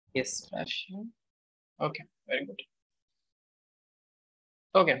Yes. Okay, very good.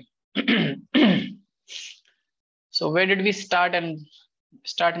 Okay. So where did we start in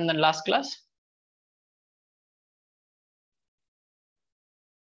the last class?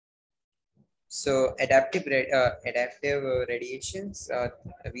 So adaptive radiations.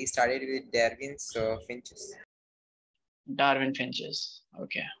 We started with Darwin's finches. Darwin finches.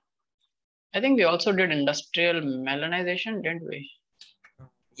 Okay. I think we also did industrial melanization, didn't we?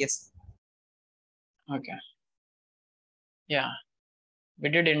 Yes. Okay. Yeah. We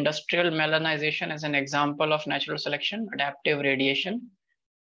did industrial melanization as an example of natural selection, adaptive radiation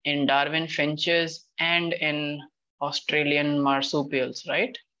in Darwin finches and in Australian marsupials,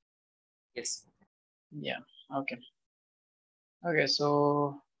 right? Yes. Yeah. Okay. Okay.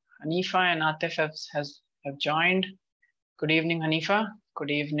 So Hanifa and Atif have joined. Good evening, Hanifa. Good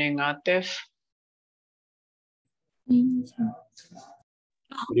evening, Atif. Good evening.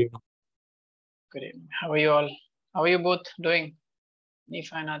 Good evening. How are you all? How are you both doing?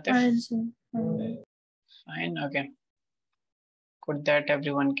 Hanifa and Atif? Fine. Okay. Good that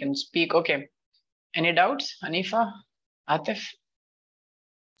everyone can speak. Okay. Any doubts, Hanifa, Atif?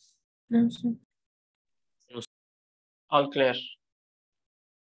 No, sir. All clear.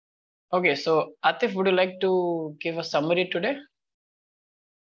 Okay, so Atif, would you like to give a summary today?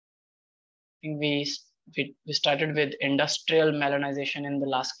 I think we started with industrial melanization in the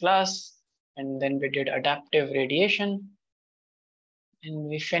last class, and then we did adaptive radiation, and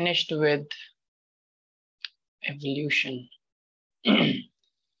we finished with evolution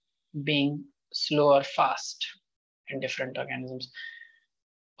being slow or fast in different organisms.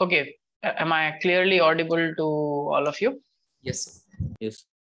 Okay, am I clearly audible to all of you? Yes. Yes.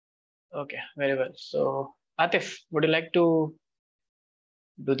 Okay, very well. So Atif, would you like to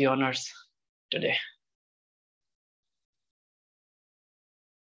do the honors today?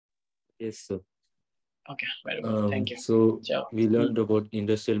 Yes, sir. Okay, very well. Thank you. So we learned about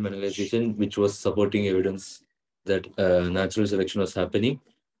industrial mineralization, which was supporting evidence that natural selection was happening.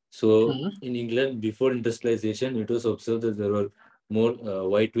 So in England, before industrialization, it was observed that there were more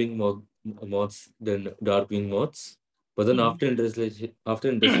white-winged moths than dark-winged moths. But then after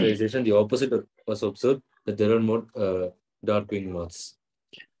industrialization, the opposite was observed, that there are more dark-winged moths.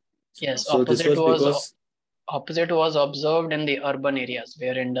 Yes, So this was because opposite was observed in the urban areas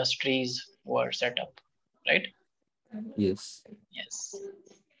where industries were set up, right? Yes. Yes.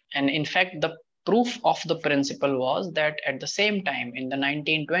 And in fact, the proof of the principle was that at the same time in the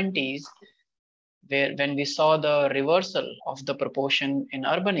 1920s, when we saw the reversal of the proportion in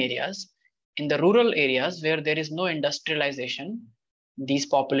urban areas, in the rural areas where there is no industrialization, these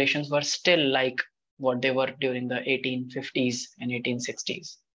populations were still like what they were during the 1850s and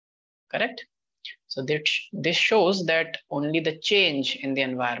 1860s. Correct? So this shows that only the change in the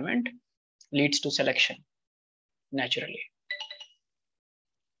environment leads to selection naturally.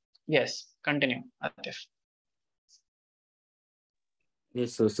 Yes, continue, Atif.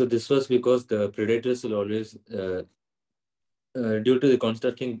 Yes, so this was because the predators will always, due to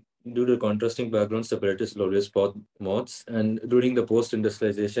contrasting backgrounds, the predators will always spot moths. And during the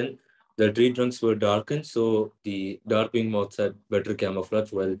post-industrialization, the tree trunks were darkened, so the dark-winged moths had better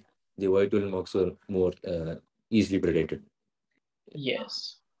camouflage, while the white-winged moths were more easily predated.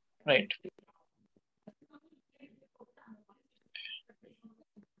 Yes, right.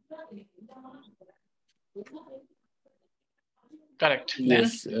 Correct.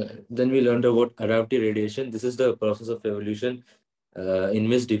 Yes. Then we learned about adaptive radiation. This is the process of evolution in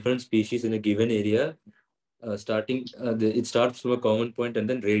which different species in a given area it starts from a common point and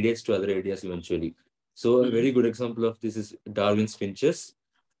then radiates to other areas eventually. So a very good example of this is Darwin's finches.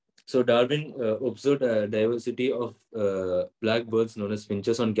 So Darwin observed a diversity of blackbirds known as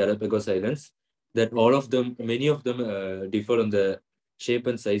finches on Galapagos Islands. That many of them differ on the shape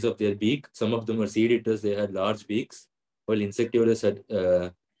and size of their beak. Some of them were seed eaters; they had large beaks, while insectivorous had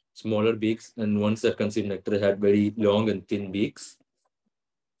smaller beaks, and ones that consumed nectar had very long and thin beaks.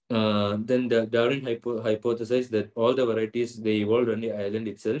 Then Darwin hypothesized that all the varieties they evolved on the island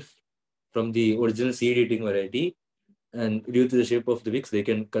itself from the original seed-eating variety, and due to the shape of the beaks, they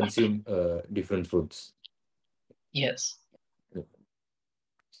can consume different foods. Yes.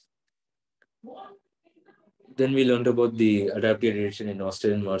 Then we learned about the adaptive radiation in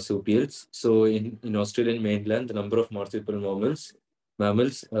Australian marsupials. So in Australian mainland, the number of marsupial mammals,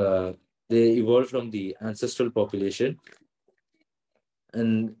 they evolved from the ancestral population.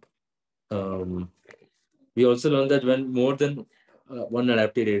 And we also learned that when more than one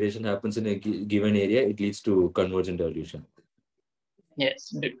adaptive radiation happens in a given area, it leads to convergent evolution. Yes.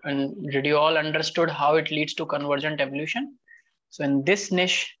 Did you all understood how it leads to convergent evolution? So in this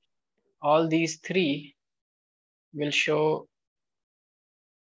niche, all these three will show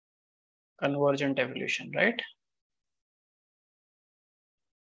convergent evolution, right?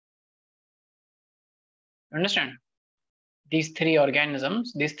 Understand? These three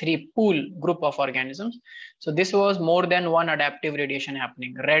organisms, these three pool group of organisms. So this was more than one adaptive radiation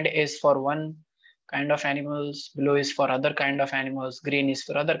happening. Red is for one kind of animals, blue is for other kind of animals, green is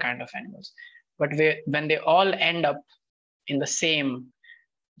for other kind of animals. But when they all end up in the same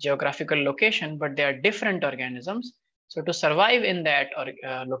geographical location, but they are different organisms. So to survive in that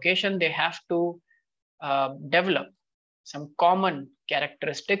location, they have to develop some common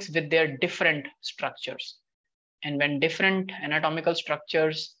characteristics with their different structures. And when different anatomical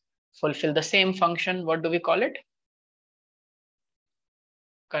structures fulfill the same function, what do we call it?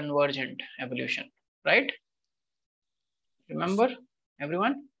 Convergent evolution, right? Remember,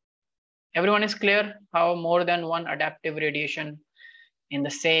 everyone? Everyone is clear how more than one adaptive radiation in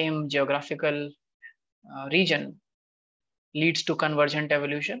the same geographical region leads to convergent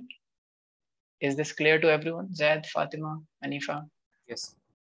evolution? Is this clear to everyone? Zaid, Fatima, Anifa? Yes.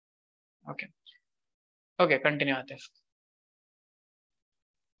 Okay. Okay, continue, Atif.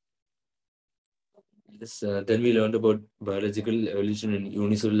 Yes, then we learned about biological evolution in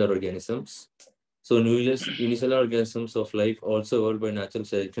unicellular organisms. So unicellular organisms of life also evolved by natural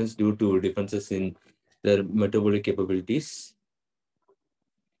selections due to differences in their metabolic capabilities.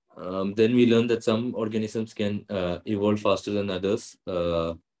 Then we learned that some organisms can evolve faster than others.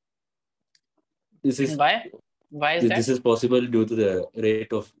 This is Why is that? This is possible due to the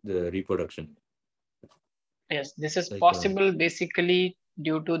rate of the reproduction. Yes, this is possible basically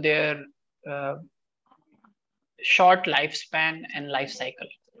due to their short lifespan and life cycle.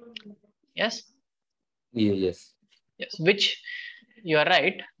 Yes? Yeah, yes. Yes, which you are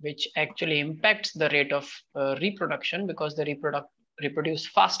right, which actually impacts the rate of reproduction because they reproduce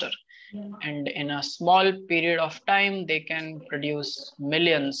faster. And in a small period of time, they can produce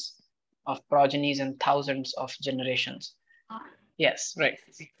millions of progenies and thousands of generations. Yes, right.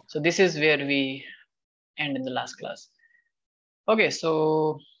 So this is where we end in the last class. Okay,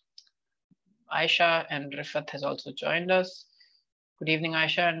 so Aisha and Rifat has also joined us. Good evening,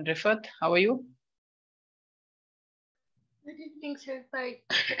 Aisha and Rifat. How are you? Good evening, sir. Fine.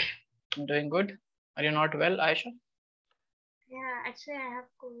 I'm doing good. Are you not well, Aisha? Yeah, actually, I have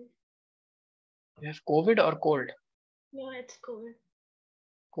cold. You have COVID or cold? No, it's cold.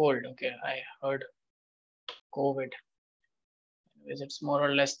 Cold, okay. I heard COVID. It's more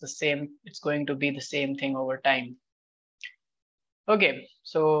or less the same. It's going to be the same thing over time. Okay,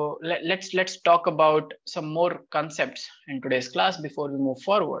 so let's talk about some more concepts in today's class before we move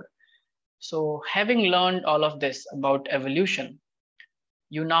forward. So having learned all of this about evolution,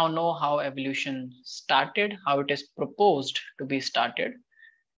 you now know how evolution started, how it is proposed to be started.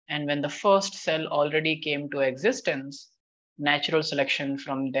 And when the first cell already came to existence, natural selection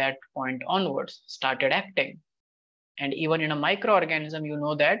from that point onwards started acting. And even in a microorganism, you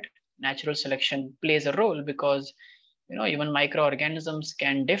know that natural selection plays a role because even microorganisms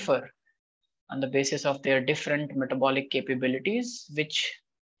can differ on the basis of their different metabolic capabilities, which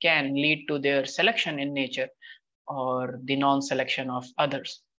can lead to their selection in nature or the non-selection of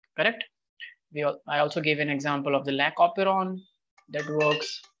others, correct? I also gave an example of the lac operon that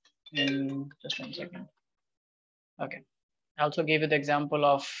works in, just 1 second. Okay, I also gave you the example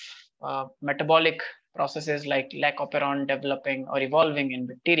of metabolic processes like lac operon developing or evolving in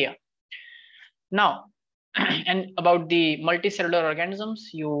bacteria. Now, and about the multicellular organisms,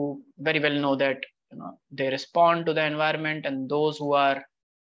 you very well know that they respond to the environment, and those who are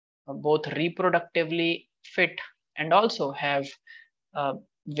both reproductively fit and also have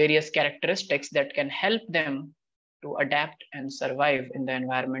various characteristics that can help them to adapt and survive in the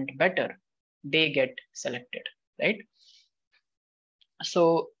environment better, they get selected, right?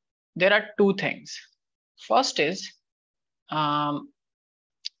 So there are two things. First is that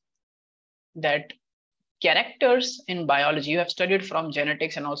characters in biology, you have studied from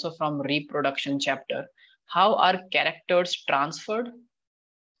genetics and also from reproduction chapter. How are characters transferred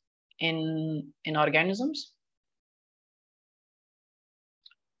in organisms?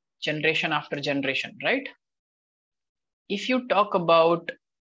 Generation after generation, right? If you talk about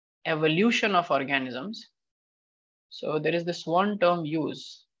evolution of organisms, so there is this one term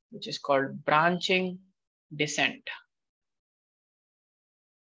used, which is called branching descent.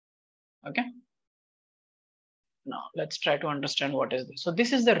 Okay. Now let's try to understand what is this. So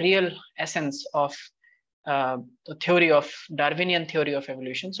this is the real essence of the theory of Darwinian theory of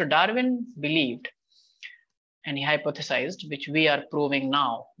evolution. So Darwin believed and he hypothesized, which we are proving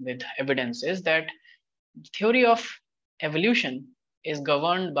now with evidence, is that the theory of evolution is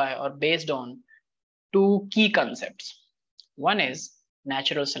governed by or based on two key concepts. One is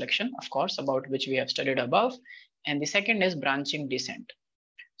natural selection, of course, about which we have studied above, and the second is branching descent.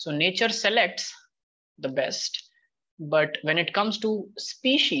 So nature selects the best, but when it comes to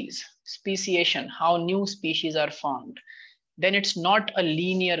speciation, how new species are formed, then it's not a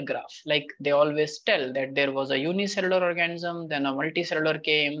linear graph. Like they always tell that there was a unicellular organism, then a multicellular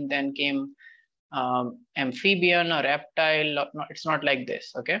came, then came amphibian or reptile. No, it's not like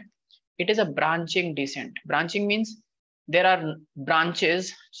this, okay? It is a branching descent. Branching means there are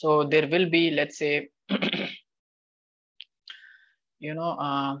branches, so there will be, let's say,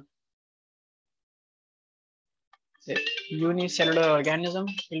 unicellular organism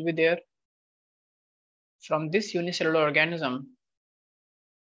will be there. From this unicellular organism,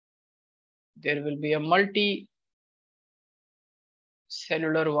 there will be a multicellular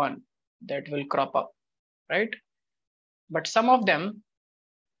one that will crop up, right? But some of them,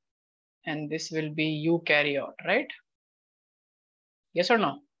 and this will be eukaryote, right? Yes or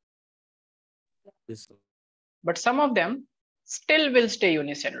no? Yes, sir. But some of them still will stay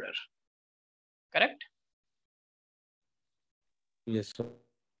unicellular, correct? Yes, sir.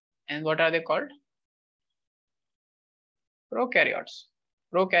 And what are they called? Prokaryotes.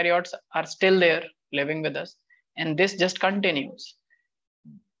 Prokaryotes are still there living with us, and this just continues.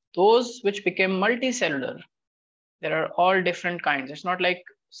 Those which became multicellular, there are all different kinds. It's not like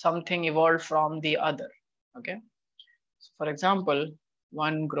something evolved from the other, okay? So for example,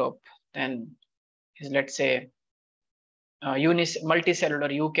 one group then is, let's say,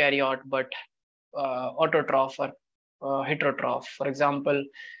 multicellular eukaryote, but autotroph or heterotroph. For example,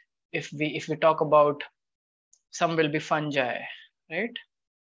 if we talk about, some will be fungi, right?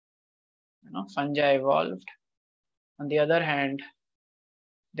 Fungi evolved. On the other hand,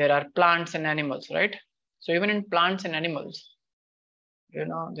 there are plants and animals, right? So even in plants and animals, there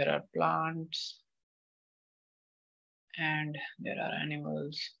are plants and there are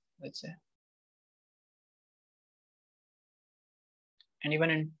animals, let's say. And even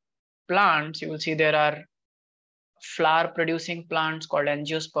in plants, you will see there are flower producing plants called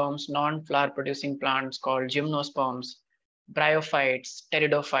angiosperms, non-flower producing plants called gymnosperms, bryophytes,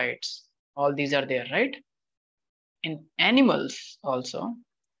 pteridophytes, all these are there, right? In animals also,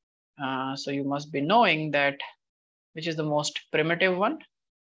 so you must be knowing that which is the most primitive one?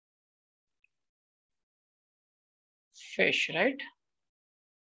 Fish, right?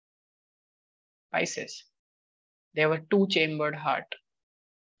 Pisces. They have a two-chambered heart.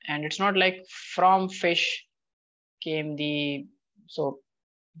 And it's not like from fish came so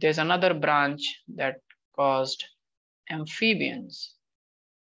there's another branch that caused amphibians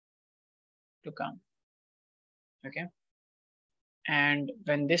to come, okay? And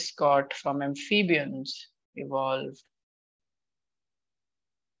when this got from amphibians evolved,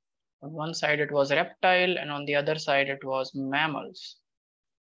 on one side it was reptile and on the other side it was mammals.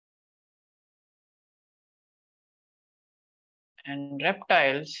 And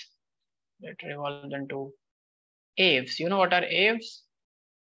reptiles that evolved into aves. You know what are aves?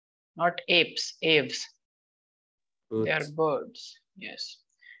 Not apes, aves. They are birds, yes.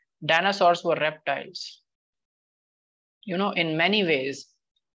 Dinosaurs were reptiles. In many ways,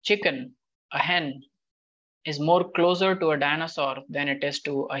 chicken, a hen, is more closer to a dinosaur than it is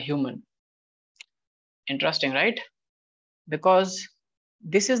to a human. Interesting, right? Because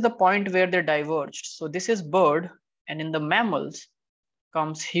this is the point where they diverged. So this is bird, and in the mammals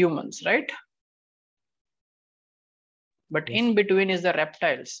comes humans, right? But Yes. in between is the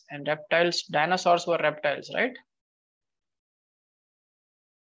reptiles, and reptiles, dinosaurs were reptiles, right?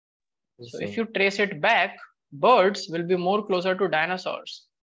 Yes, So sir. if you trace it back, birds will be more closer to dinosaurs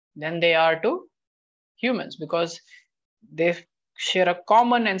than they are to humans, because they share a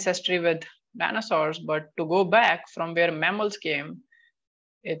common ancestry with dinosaurs. But to go back from where mammals came,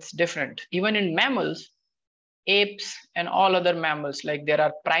 it's different. Even in mammals, apes and all other mammals, like there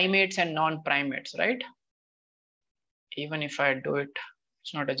are primates and non-primates, right? Even if I do it,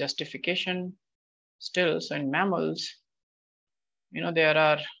 it's not a justification still. So in mammals, there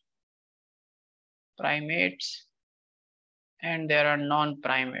are primates and there are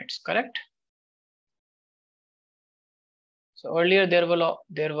non-primates, correct? So earlier there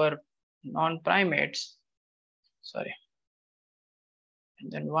were non-primates, sorry.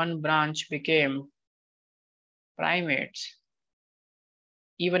 And then one branch became primates.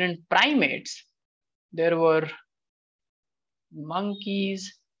 Even in primates, there were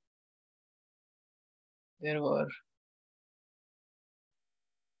monkeys,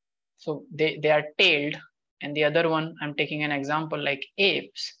 so they are tailed. And the other one, I'm taking an example like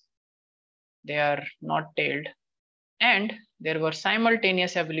apes, they are not tailed. And there were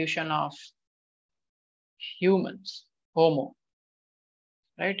simultaneous evolution of humans, Homo,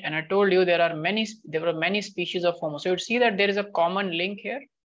 right? And I told you there were many species of Homo. So you'd see that there is a common link here,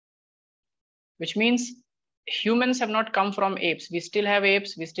 which means humans have not come from apes. We still have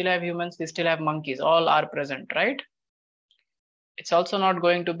apes, we still have humans, we still have monkeys, all are present, right? It's also not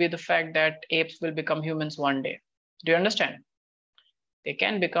going to be the fact that apes will become humans one day. Do you understand? They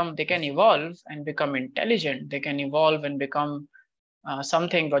can evolve and become intelligent. They can evolve and become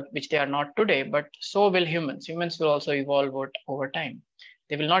something which they are not today, but so will humans. Humans will also evolve over time.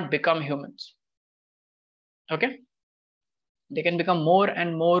 They will not become humans. Okay? They can become more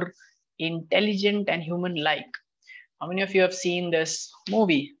and more intelligent and human-like. How many of you have seen this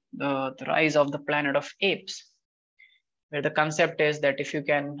movie, The Rise of the Planet of Apes, where the concept is that if you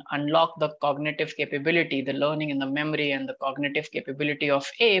can unlock the cognitive capability, the learning and the memory and the cognitive capability of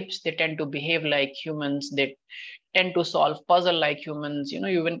apes, they tend to behave like humans. They tend to solve puzzle like humans,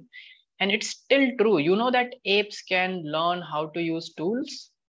 and it's still true. You know that apes can learn how to use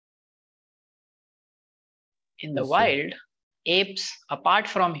tools. In the wild, apes, apart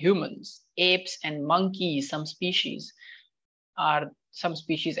from humans, apes and monkeys, some species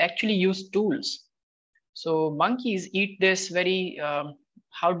actually use tools. So monkeys eat this very,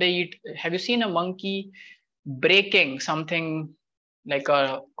 how they eat. Have you seen a monkey breaking something like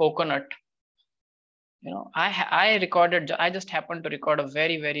a coconut? I just happened to record a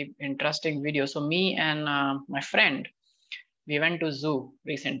very, very interesting video. So me and my friend, we went to zoo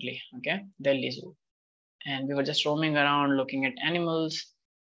recently, okay, Delhi Zoo. And we were just roaming around looking at animals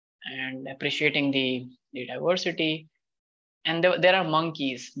and appreciating the diversity. And there are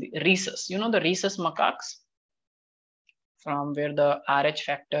monkeys, the rhesus, the rhesus macaques, from where the RH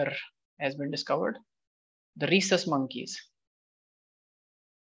factor has been discovered, the rhesus monkeys.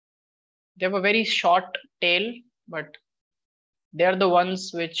 They have a very short tail, but they're the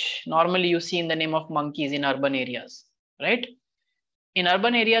ones which normally you see in the name of monkeys in urban areas, right? In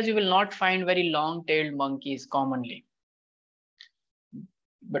urban areas, you will not find very long-tailed monkeys commonly.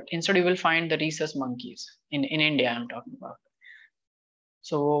 But instead, you will find the rhesus monkeys in India, I'm talking about.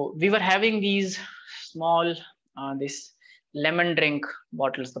 So we were having these small, this lemon drink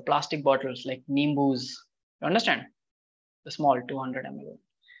bottles, the plastic bottles like Nimbus, you understand? The small 200 ml.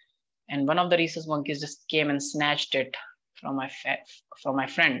 And one of the rhesus monkeys just came and snatched it from my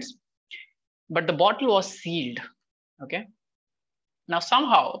friends. But the bottle was sealed, okay? Now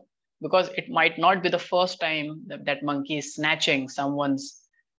somehow, because it might not be the first time that monkey is snatching someone's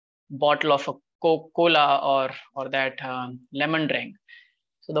bottle of a Coca-Cola or that lemon drink.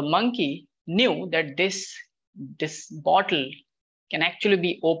 So the monkey knew that this bottle can actually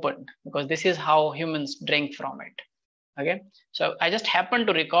be opened, because this is how humans drink from it. Okay, so I just happened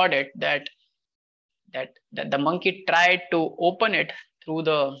to record it that the monkey tried to open it through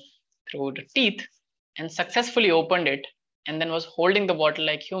the teeth and successfully opened it, and then was holding the bottle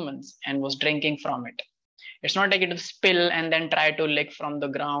like humans and was drinking from it. It's not like it would spill and then try to lick from the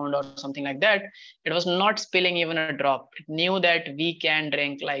ground or something like that. It was not spilling even a drop. It knew that we can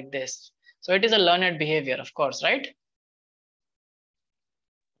drink like this. So it is a learned behavior, of course, right?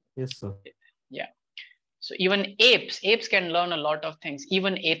 Yes, sir. Yeah. So even apes can learn a lot of things.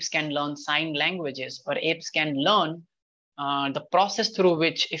 Even apes can learn sign languages, or apes can learn the process through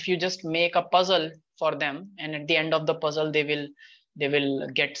which, if you just make a puzzle for them, and at the end of the puzzle they will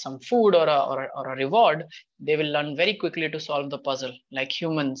get some food or a reward, they will learn very quickly to solve the puzzle like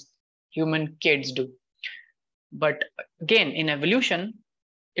human kids do. But again, in evolution,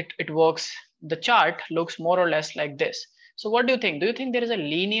 it works. The chart looks more or less like this. So what do you think? Do you think there is a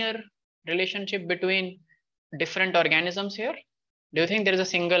linear relationship between different organisms here? Do you think there is a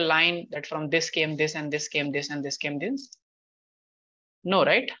single line that from this came this and this came this and this came this? No,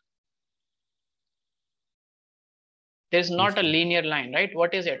 right? There's not a linear line, right?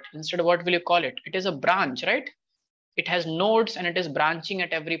 What is it? Instead, what will you call it? It is a branch, right? It has nodes and it is branching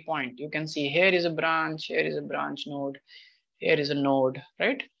at every point. You can see here is a branch, here is a branch node, here is a node,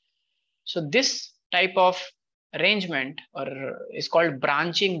 right? So this type of arrangement is called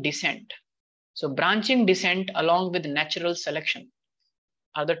branching descent. So branching descent along with natural selection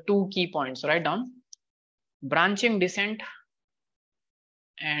are the two key points. Write down. Branching descent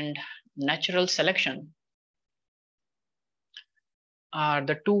and natural selection are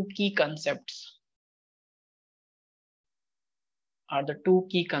the two key concepts.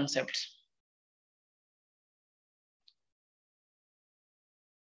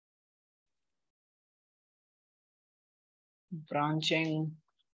 Branching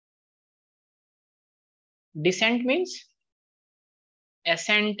descent means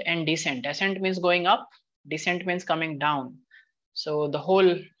ascent and descent. Ascent means going up, descent means coming down. So the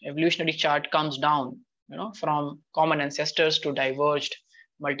whole evolutionary chart comes down, from common ancestors to diverged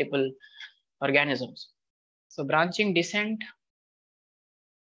multiple organisms. So branching descent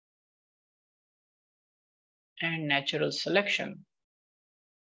and natural selection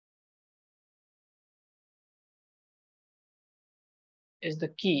is the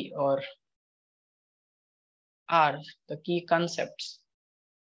key, or are the key concepts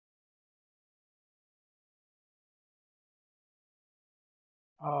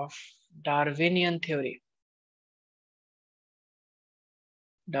of Darwinian theory.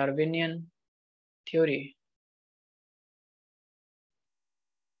 Darwinian theory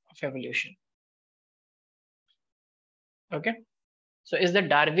of evolution. Okay. So is the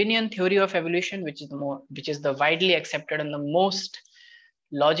Darwinian theory of evolution, which is the widely accepted and the most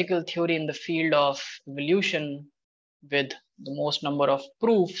logical theory in the field of evolution with the most number of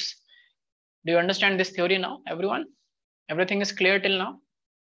proofs. Do you understand this theory now, everyone? Everything is clear till now?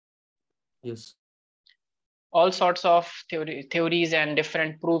 Yes. All sorts of theories and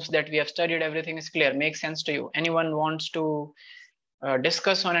different proofs that we have studied, everything is clear, makes sense to you? Anyone wants to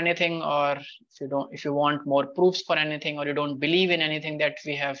discuss on anything, or if you want more proofs for anything, or you don't believe in anything that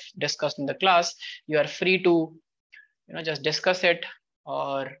we have discussed in the class, you are free to just discuss it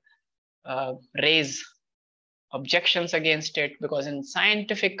or raise objections against it, because in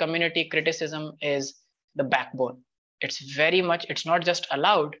scientific community, criticism is the backbone. It's not just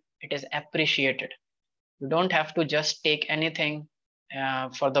allowed, it is appreciated. You don't have to just take anything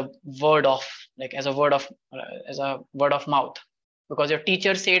for the word of, like as a word of mouth, because your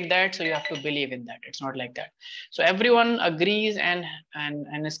teacher said that, so you have to believe in that. It's not like that. So everyone agrees and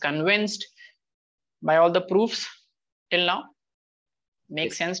is convinced by all the proofs till now.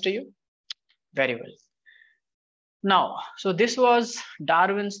 Makes sense to you? Very well. Now, so this was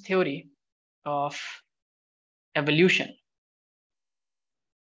Darwin's theory of evolution.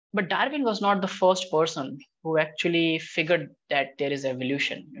 But Darwin was not the first person who actually figured that there is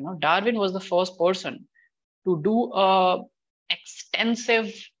evolution. Darwin was the first person to do a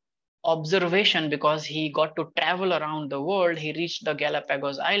extensive observation, because he got to travel around the world. He reached the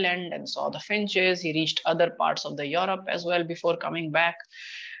Galapagos Island and saw the finches. He reached other parts of the Europe as well before coming back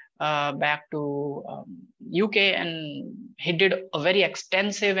to UK, and he did a very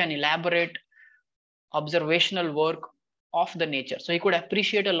extensive and elaborate observational work of the nature. So he could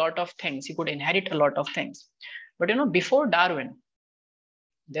appreciate a lot of things. He could inherit a lot of things. But before Darwin,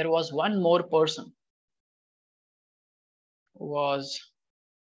 there was one more person who was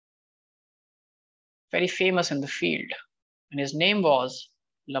very famous in the field, and his name was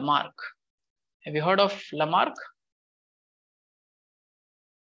Lamarck. Have you heard of Lamarck?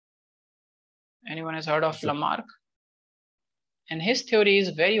 Anyone has heard of Lamarck? And his theory is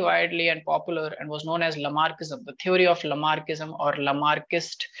very widely and popular and was known as Lamarckism, the theory of Lamarckism, or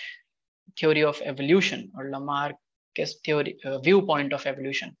Lamarckist theory of evolution, or Lamarckist theory viewpoint of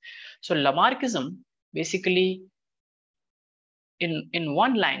evolution. So Lamarckism, basically, in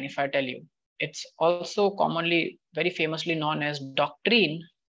one line, if I tell you, it's also commonly, very famously known as doctrine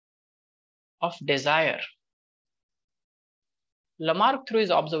of desire. Lamarck, through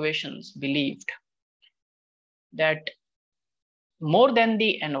his observations, believed that more than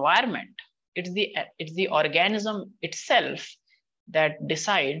the environment, it's the organism itself that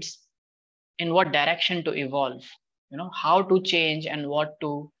decides in what direction to evolve, how to change and what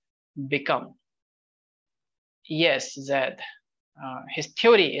to become. Yes, Zed, his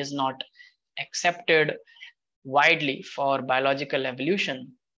theory is not accepted widely for biological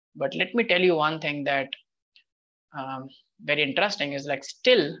evolution, but let me tell you one thing that very interesting is, like,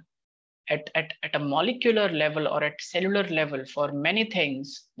 still at a molecular level or at cellular level, for many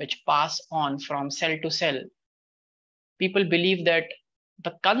things which pass on from cell to cell, people believe that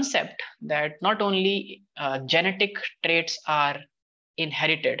the concept that not only genetic traits are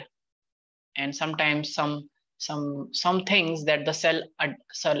inherited, and sometimes some things that the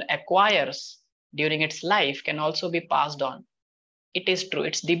cell acquires during its life can also be passed on. It is true.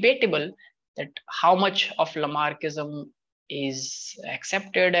 It's debatable that how much of Lamarckism is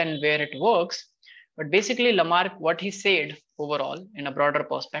accepted and where it works. But basically, Lamarck, what he said overall in a broader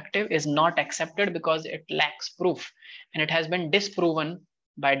perspective, is not accepted because it lacks proof, and it has been disproven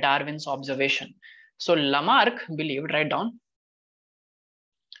by Darwin's observation. So Lamarck believed, write down,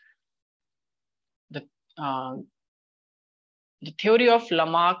 the theory of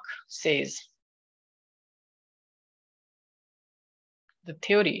Lamarck says, the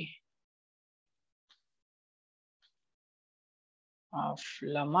theory of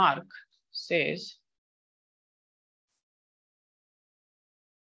Lamarck says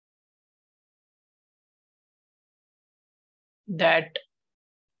that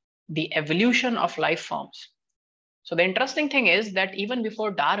the evolution of life forms. So the interesting thing is that even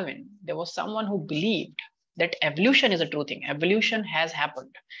before Darwin, there was someone who believed that evolution is a true thing. Evolution has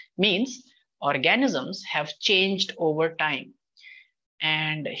happened, means organisms have changed over time.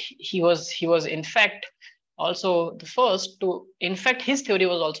 And he was in fact also the first to, in fact, his theory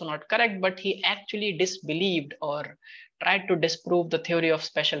was also not correct, but he actually disbelieved or tried to disprove the theory of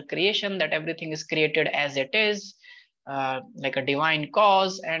special creation, that everything is created as it is, like a divine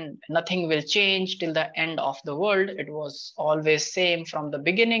cause, and nothing will change till the end of the world. It was always same from the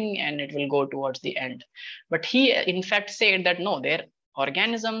beginning and it will go towards the end. But he in fact said that no, their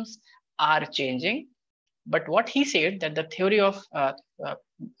organisms are changing. But what he said, that the theory of that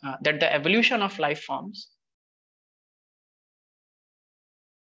the evolution of life forms,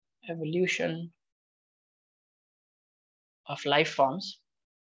 evolution of life forms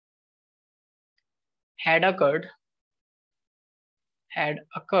had occurred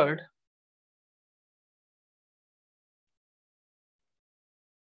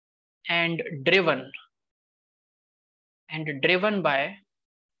and driven by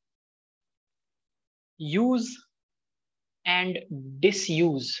use and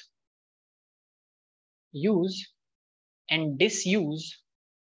disuse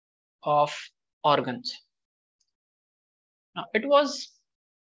of organs. Now it was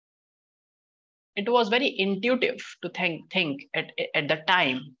very intuitive to think at the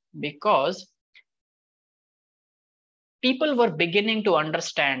time, because people were beginning to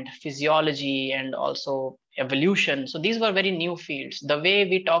understand physiology and also evolution. So these were very new fields. The way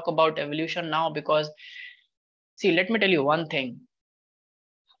we talk about evolution now, because see, let me tell you one thing.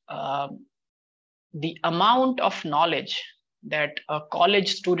 The amount of knowledge that a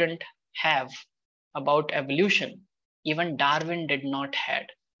college student have about evolution, even Darwin did not had.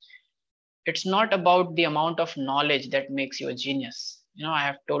 It's not about the amount of knowledge that makes you a genius. You know, I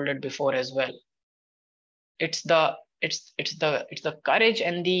have told it before as well. It's the courage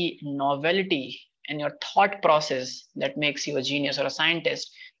and the novelty and your thought process that makes you a genius or a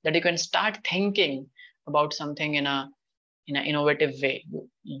scientist, that you can start thinking about something in an innovative way.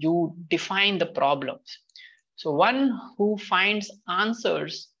 You define the problems. So one who finds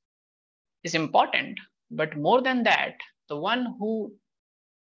answers is important, but more than that, the one who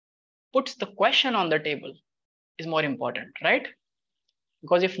puts the question on the table is more important, right?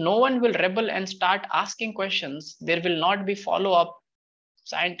 Because if no one will rebel and start asking questions, there will not be follow-up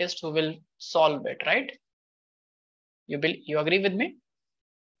scientists who will solve it, right? You agree with me?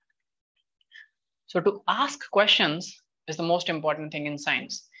 So to ask questions is the most important thing in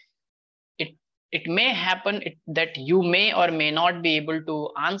science. It may happen that you may or may not be able to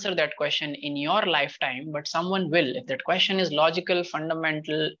answer that question in your lifetime, but someone will. If that question is logical,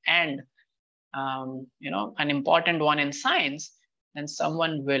 fundamental, and an important one in science, then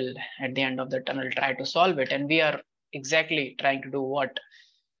someone will, at the end of the tunnel, try to solve it. And we are exactly trying to do what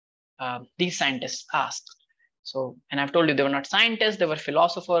these scientists asked. So, and I've told you, they were not scientists, they were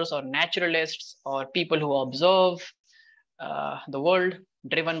philosophers or naturalists or people who observe the world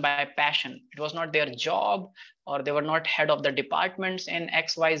driven by passion. It was not their job, or they were not head of the departments in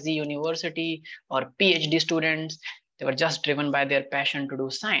XYZ university or PhD students. They were just driven by their passion to do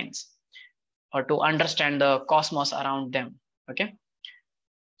science or to understand the cosmos around them. Okay.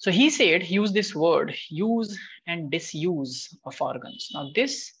 So he said, he used this word, use and disuse of organs. Now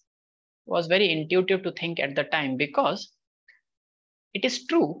this was very intuitive to think at the time, because it is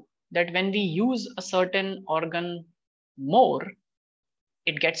true that when we use a certain organ more,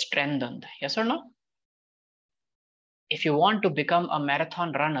 it gets strengthened. Yes or no? If you want to become a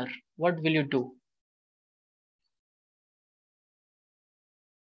marathon runner, what will you do?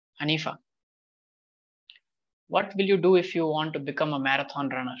 Hanifa, what will you do if you want to become a marathon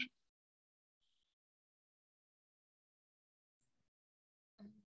runner?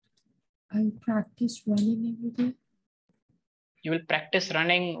 I'll practice running every day. You will practice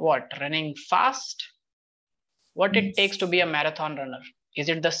running what? Running fast? What it takes to be a marathon runner? Is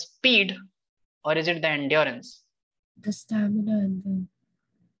it the speed or is it the endurance? The stamina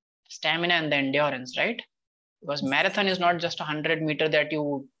and the endurance, right? Because marathon is not just 100 meter that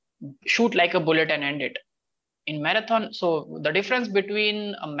you shoot like a bullet and end it. In marathon, so the difference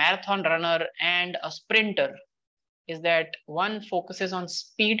between a marathon runner and a sprinter is that one focuses on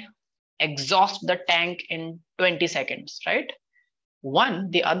speed, exhaust the tank in 20 seconds, right?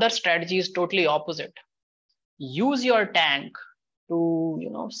 The other strategy is totally opposite. Use your tank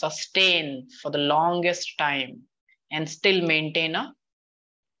to sustain for the longest time and still maintain a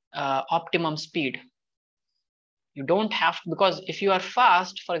optimum speed. You don't have, because if you are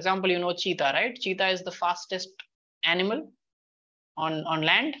fast, for example, cheetah, right? Cheetah is the fastest animal on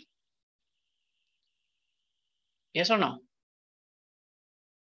land? Yes or no?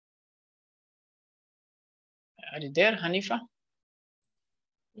 Are you there, Hanifa?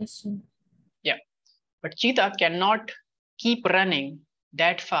 Yes, sir. Yeah, but cheetah cannot keep running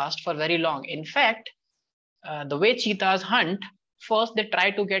that fast for very long. In fact, the way cheetahs hunt, first they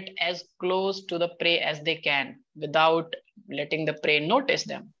try to get as close to the prey as they can without letting the prey notice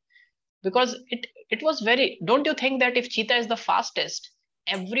them. Because it was very, don't you think that if cheetah is the fastest,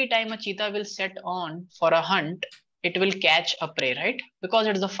 every time a cheetah will set on for a hunt, it will catch a prey, right? Because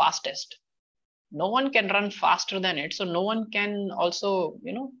it's the fastest. No one can run faster than it, so no one can also,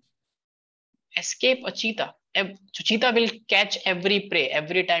 escape a cheetah. So cheetah will catch every prey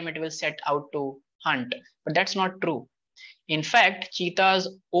every time it will set out to hunt, but that's not true. In fact, cheetahs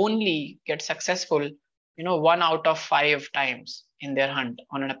only get successful, 1 out of 5 times in their hunt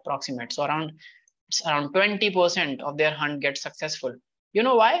on an approximate. So around 20% of their hunt gets successful. You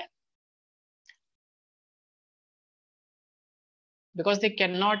know why? Because they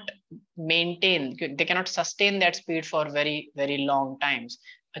cannot they cannot sustain that speed for very, very long times.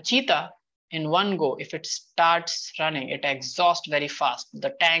 A cheetah in one go, if it starts running, it exhausts very fast.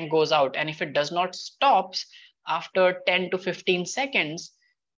 The tank goes out, and if it does not stops after 10 to 15 seconds,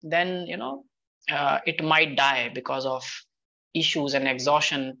 then it might die because of issues and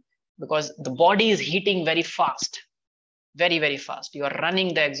exhaustion, because the body is heating very fast, very, very fast. You are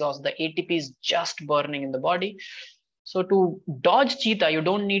running the exhaust, the ATP is just burning in the body. So to dodge cheetah, you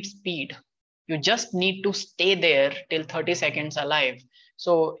don't need speed. You just need to stay there till 30 seconds alive.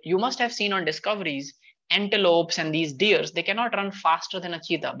 So you must have seen on discoveries, antelopes and these deers, they cannot run faster than a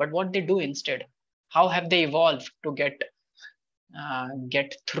cheetah. But what they do instead? How have they evolved to get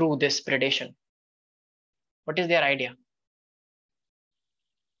through this predation? What is their idea?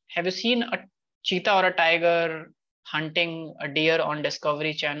 Have you seen a cheetah or a tiger hunting a deer on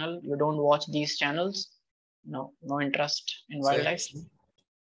Discovery Channel? You don't watch these channels? No interest in So wildlife?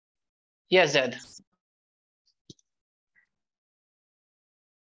 Yes, Zed.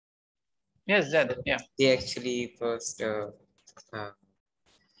 Yes, Zed. Yeah. they actually first uh,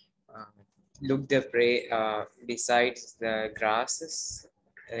 look the prey besides the grasses,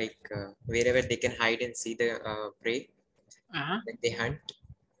 like wherever they can hide and see the prey that they hunt.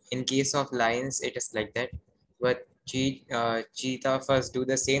 In case of lions, it is like that. But cheetah first do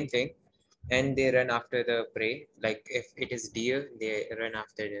the same thing, and they run after the prey. Like if it is deer, they run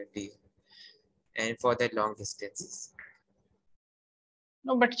after the deer, and for that long distances.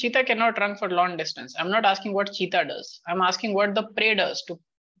 No, but cheetah cannot run for long distance. I'm not asking what cheetah does. I'm asking what the prey does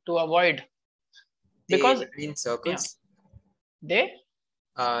to avoid. They Because run in circles. They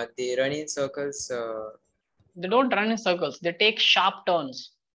run in circles. They don't run in circles. They take sharp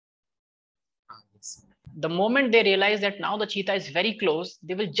turns. Yes. The moment they realize that now the cheetah is very close,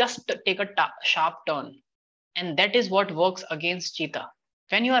 they will just take a sharp turn. And that is what works against cheetah.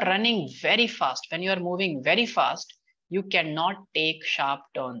 When you are running very fast, when you are moving very fast, you cannot take sharp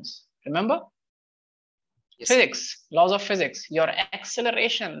turns. Remember? Yes. Physics, laws of physics. Your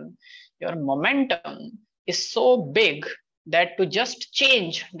acceleration, your momentum is so big that to just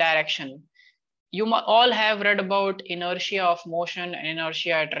change direction, you all have read about inertia of motion and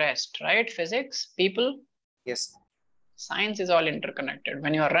inertia at rest, right? Physics, people? Yes. Science is all interconnected.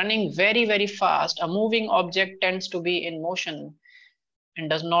 When you are running very, very fast, a moving object tends to be in motion and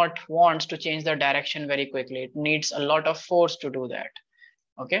does not want to change the direction very quickly. It needs a lot of force to do that.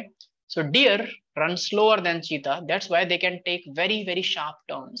 Okay. So deer run slower than cheetah. That's why they can take very, very sharp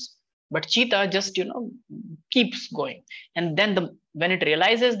turns. But cheetah just, keeps going. And then when it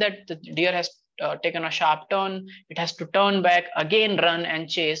realizes that the deer has taken a sharp turn, it has to turn back, again run and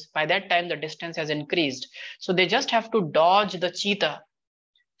chase. By that time, the distance has increased. So they just have to dodge the cheetah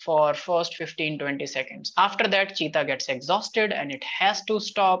for first 15-20 seconds. After that, cheetah gets exhausted and it has to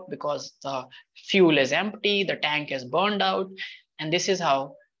stop because the fuel is empty, the tank is burned out, and this is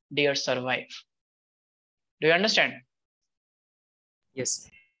how deer survive. Do you understand? Yes.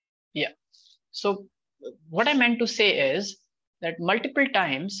 Yeah. So what I meant to say is that multiple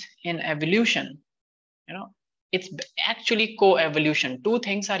times in evolution, it's actually co-evolution. Two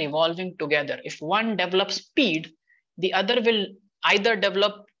things are evolving together. If one develops speed, the other will either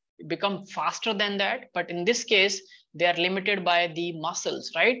become faster than that, but in this case, they are limited by the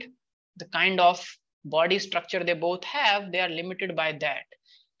muscles, right? The kind of body structure they both have, they are limited by that.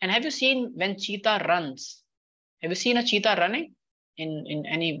 And have you seen when cheetah runs? Have you seen a cheetah running in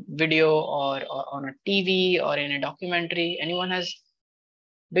any video or on a TV or in a documentary? Anyone has?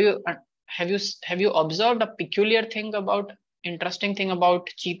 Have you observed a peculiar thing about interesting thing about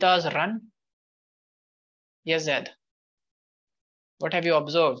cheetahs run? Yes, Zed. What have you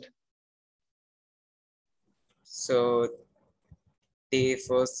observed? So they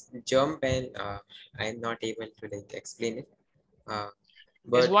first jump and I'm not able to like explain it. Is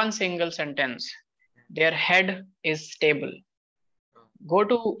But one single sentence. Their head is stable. Go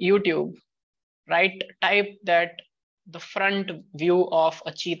to YouTube, type that the front view of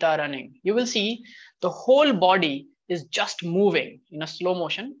a cheetah running. You will see the whole body is just moving in a slow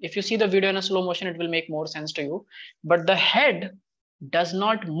motion. If you see the video in a slow motion, it will make more sense to you. But the head does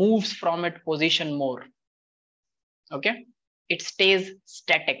not move from its position more. Okay, it stays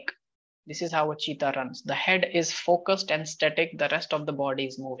static. This is how a cheetah runs. The head is focused and static. The rest of the body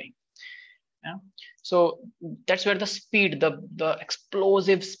is moving. Yeah. So that's where the speed, the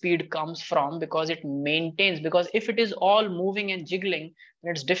explosive speed comes from, because it maintains, because if it is all moving and jiggling,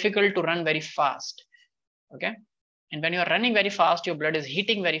 then it's difficult to run very fast. Okay. And when you're running very fast, your blood is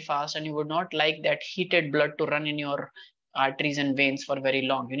heating very fast, and you would not like that heated blood to run in your arteries and veins for very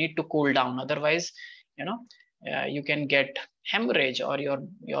long. You need to cool down. Otherwise, you can get hemorrhage, or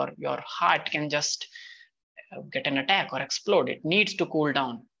your heart can just get an attack or explode. It needs to cool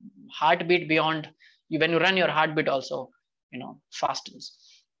down. Heartbeat beyond you, when you run, your heartbeat also fastens.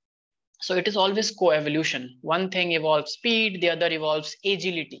 So it is always co-evolution. One thing evolves speed, the other evolves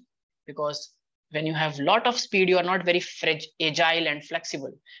agility, because when you have a lot of speed, you are not very agile and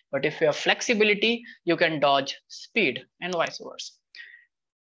flexible. But if you have flexibility, you can dodge speed, and vice versa.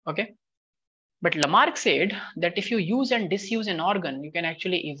 Okay. But Lamarck said that if you use and disuse an organ, you can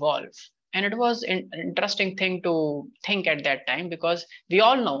actually evolve. And it was an interesting thing to think at that time, because we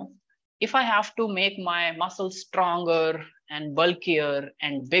all know, if I have to make my muscles stronger and bulkier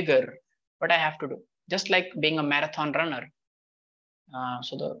and bigger, what I have to do, just like being a marathon runner.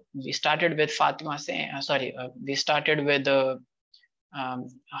 We started with Fatima saying, we started with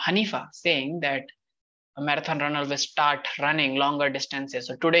Hanifa saying that a marathon runner will start running longer distances.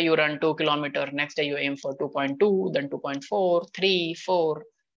 So today you run 2 kilometers, next day you aim for 2.2, then 2.4, 3, 4,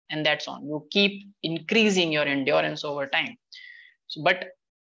 and that's on. You keep increasing your endurance over time. So, but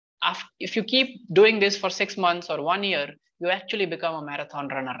if you keep doing this for 6 months or 1 year, you actually become a marathon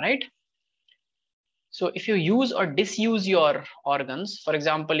runner, right? So if you use or disuse your organs, for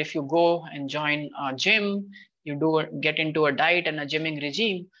example, if you go and join a gym, you get into a diet and a gymming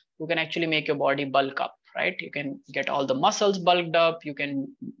regime, you can actually make your body bulk up, right? You can get all the muscles bulked up. You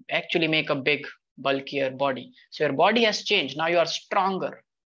can actually make a big, bulkier body. So your body has changed. Now you are stronger,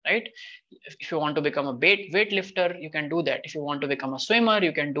 right? If you want to become a weightlifter, you can do that. If you want to become a swimmer,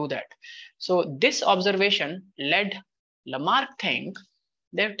 you can do that. So this observation led Lamarck think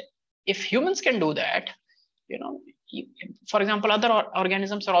that if humans can do that, for example, other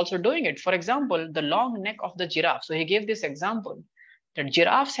organisms are also doing it. For example, the long neck of the giraffe. So he gave this example that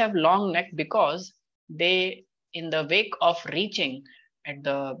giraffes have long neck because they, in the wake of reaching at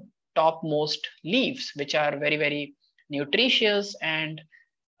the topmost leaves, which are very, very nutritious, and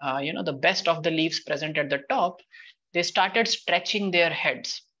the best of the leaves present at the top, they started stretching their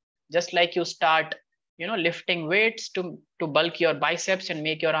heads, just like you start lifting weights to bulk your biceps and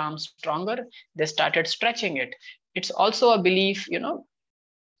make your arms stronger. They started stretching it. It's also a belief,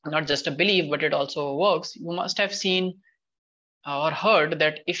 not just a belief, but it also works. You must have seen or heard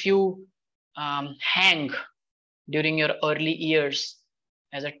that if you hang during your early years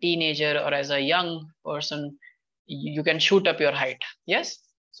as a teenager or as a young person, you can shoot up your height. Yes.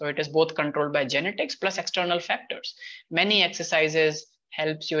 So it is both controlled by genetics plus external factors. Many exercises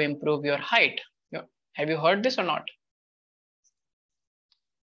helps you improve your height. Have you heard this or not?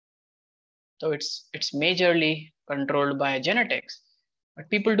 So it's majorly controlled by genetics, but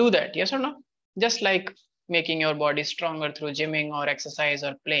people do that, yes or no? Just like making your body stronger through gymming or exercise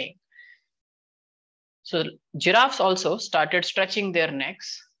or playing. So giraffes also started stretching their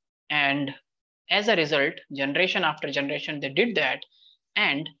necks, and as a result, generation after generation, they did that,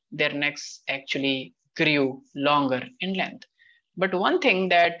 and their necks actually grew longer in length. But one thing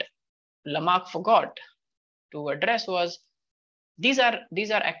that Lamarck forgot to address was these are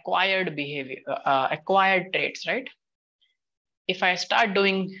acquired behavior, acquired traits, right? If I start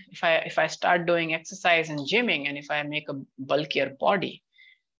doing exercise and gymming, and if I make a bulkier body,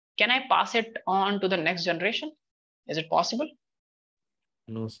 can I pass it on to the next generation? Is it possible?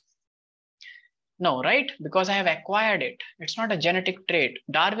 No. No, right? Because I have acquired it. It's not a genetic trait.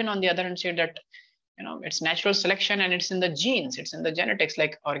 Darwin, on the other hand, said that it's natural selection and it's in the genes, it's in the genetics.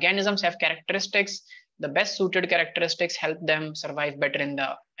 Like organisms have characteristics, the best suited characteristics help them survive better in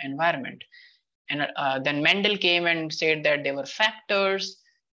the environment. And then Mendel came and said that they were factors,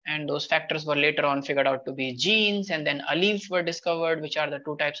 and those factors were later on figured out to be genes, and then alleles were discovered, which are the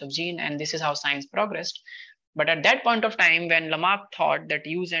two types of gene, and this is how science progressed. But at that point of time, when Lamarck thought that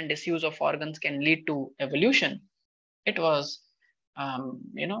use and disuse of organs can lead to evolution, it was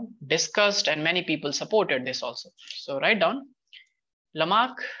discussed, and many people supported this also. So write down,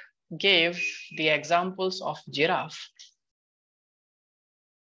 Lamarck gave the examples of giraffe.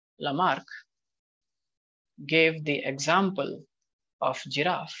 Lamarck gave the example of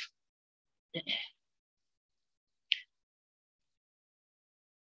giraffe.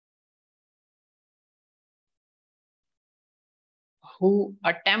 Who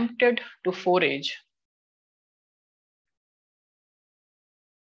attempted to forage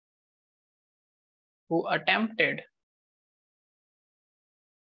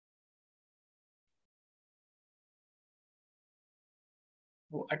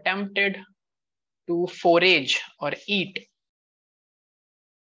to forage or eat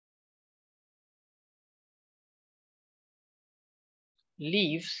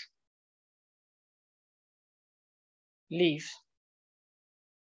leaves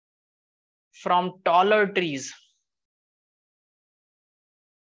from taller trees.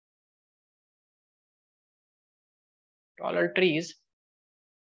 Taller trees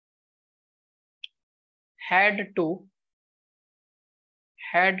had to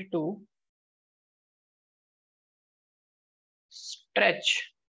stretch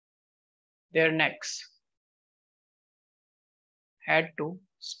their necks,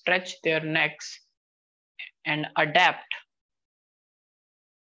 and adapt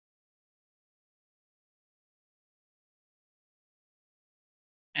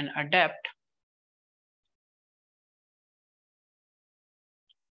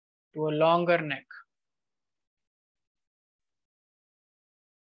to a longer neck.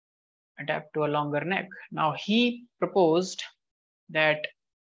 Now he proposed that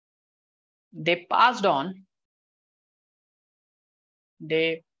they passed on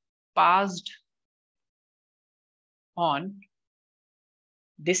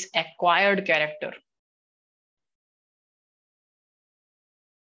this acquired character.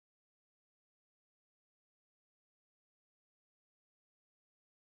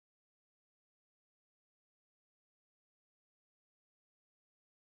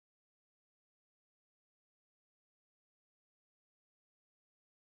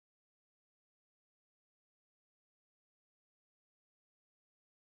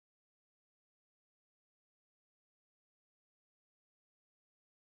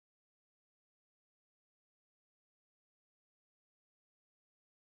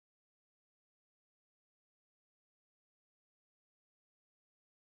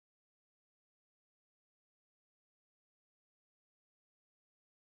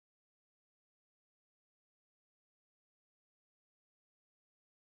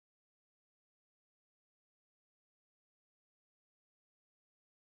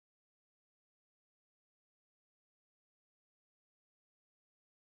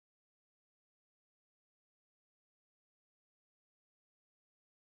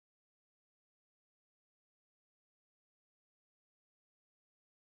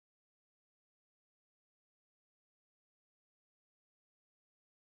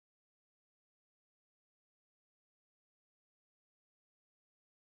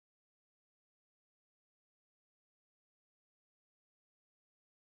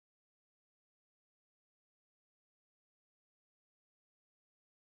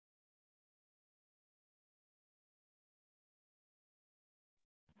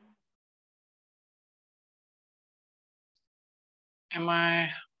 Am I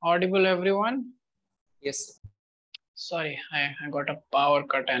audible, everyone? Yes. Sorry, I got a power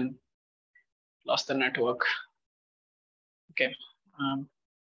cut and lost the network. Okay.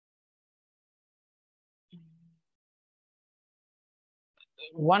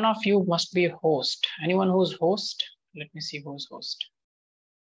 One of you must be a host. Anyone who's host? Let me see who's host.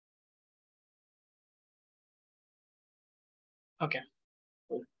 Okay.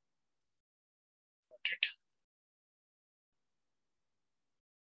 Cool. Got it.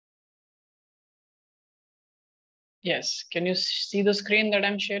 Yes. Can you see the screen that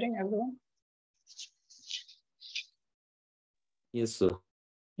I'm sharing, everyone? Yes, sir.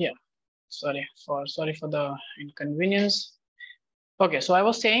 Yeah. Sorry for the inconvenience. Okay, so I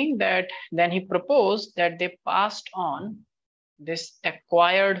was saying that then he proposed that they passed on this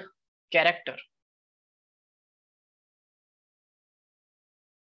acquired character.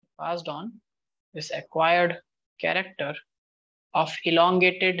 Of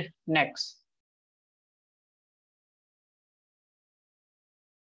elongated necks.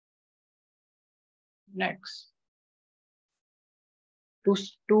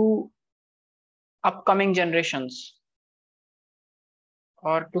 To upcoming generations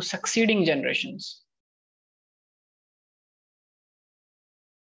or to succeeding generations.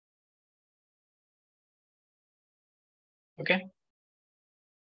 Okay.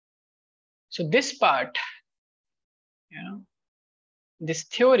 So this part, this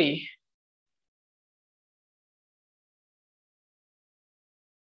theory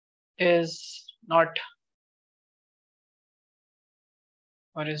is not,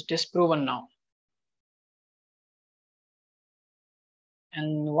 or is disproven now.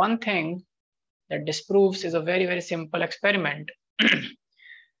 And one thing that disproves is a very, very simple experiment.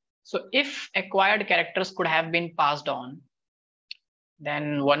 So if acquired characters could have been passed on,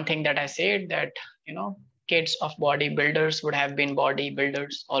 then one thing that I said that, kids of bodybuilders would have been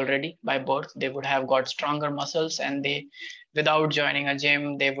bodybuilders already by birth. They would have got stronger muscles, and they, without joining a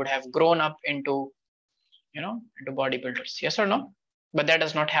gym, they would have grown up into, into bodybuilders. Yes or no? But that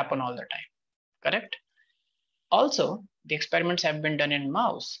does not happen all the time. Correct? Also, the experiments have been done in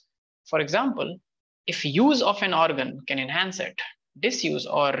mouse. For example, if use of an organ can enhance it, disuse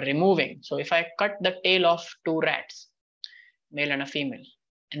or removing. So if I cut the tail of two rats, male and a female,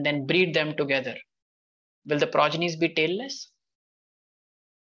 and then breed them together, will the progenies be tailless?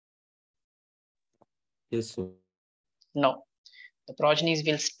 Yes, sir. No, the progenies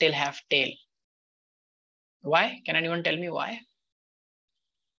will still have tail. Why? Can anyone tell me why?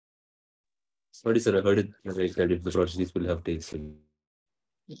 Sorry, sir, I heard it right that if the progenies will have tails.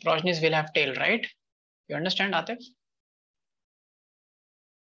 The progenies will have tail, right? You understand, Atif?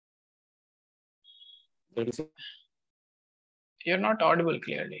 You're not audible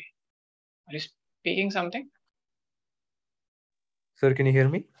clearly. Are you speaking something? Sir, can you hear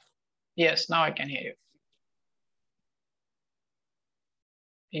me? Yes, now I can hear you.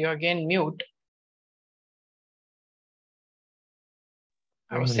 You again mute.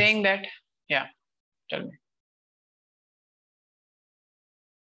 I was saying that, yeah, tell me.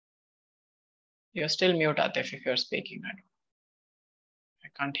 You're still mute, Atif, if you're speaking. I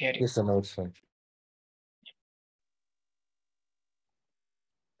can't hear you. Yes, sir, now it's fine.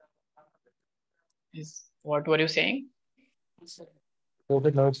 What were you saying?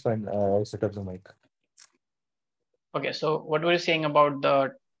 Okay, now it's fine. I'll set up the mic. Okay, so what were you saying about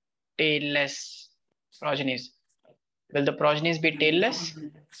the tailless progenies? Will the progenies be tailless?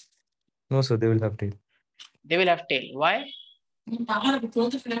 No, sir, they will have tail. They will have tail. Why?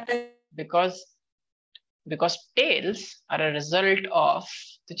 Because tails are a result of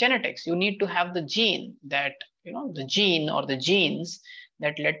the genetics. You need to have the gene that, the gene or the genes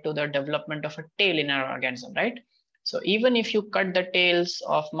that led to the development of a tail in our organism, right? So even if you cut the tails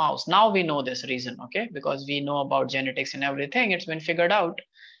of mouse, now we know this reason, okay? Because we know about genetics and everything, it's been figured out.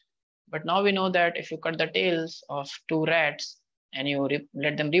 But now we know that if you cut the tails of two rats and you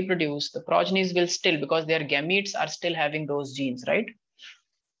let them reproduce, the progenies will still, because their gametes are still having those genes, right?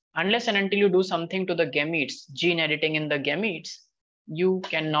 Unless and until you do something to the gametes, gene editing in the gametes, you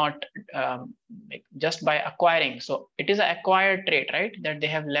cannot just by acquiring. So it is an acquired trait, right? That they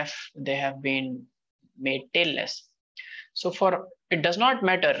have been made tailless. So it does not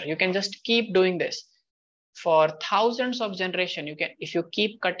matter. You can just keep doing this for thousands of generations. If you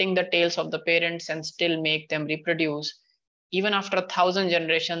keep cutting the tails of the parents and still make them reproduce, even after 1,000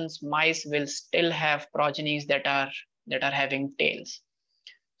 generations, mice will still have progenies that are having tails.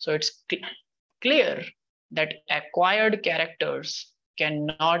 So it's clear that acquired characters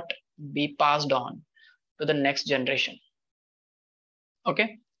cannot be passed on to the next generation.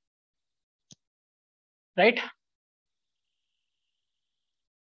 Okay, right?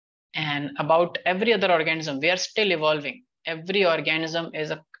 And about every other organism, we are still evolving. Every organism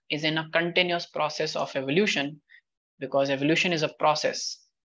is in a continuous process of evolution, because evolution is a process.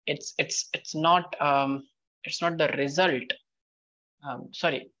 It's not the result.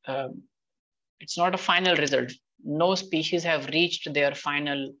 It's not a final result. No species have reached their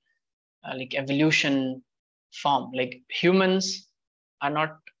final like evolution form. Like humans are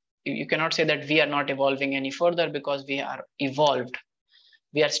not. You cannot say that we are not evolving any further, because we are evolved.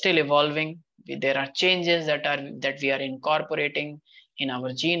 We are still evolving. There are changes that we are incorporating in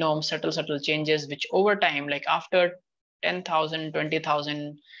our genome, subtle changes, which over time, like after 10,000,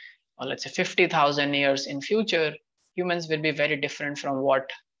 20,000, or let's say 50,000 years in future, humans will be very different from what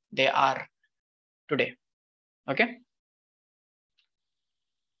they are today. Okay.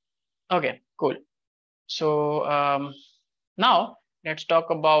 Okay, cool. So now let's talk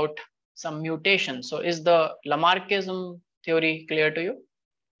about some mutations. So is the Lamarckism theory clear to you,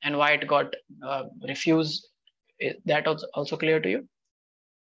 and why it got refused? Is that also clear to you,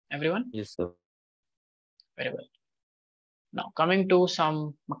 everyone? Yes, sir. Very well. Now coming to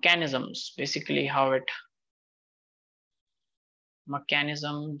some mechanisms, basically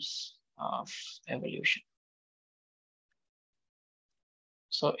mechanisms of evolution.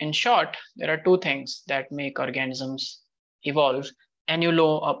 So in short, there are two things that make organisms evolve, and you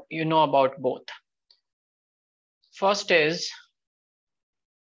know about both. First is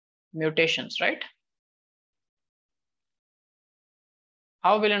mutations, right?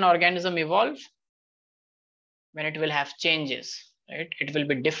 How will an organism evolve? When it will have changes, right? It will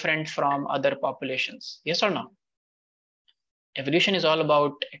be different from other populations. Yes or no? Evolution is all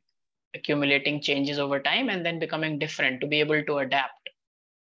about accumulating changes over time and then becoming different to be able to adapt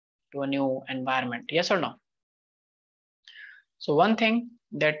to a new environment. Yes or no? So one thing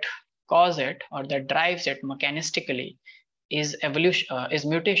that causes it or that drives it mechanistically is evolution, is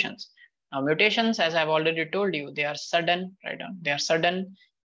mutations. Now mutations, as I've already told you, they are sudden, right? They are sudden,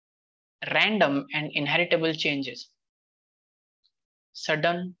 random, and inheritable changes.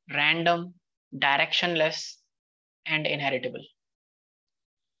 Sudden, random, directionless, and inheritable.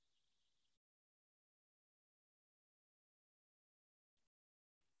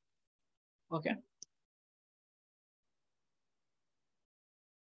 Okay.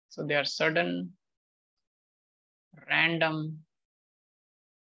 So they are sudden, random,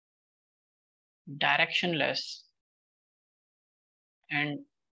 directionless, and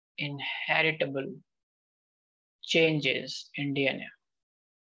inheritable changes in DNA.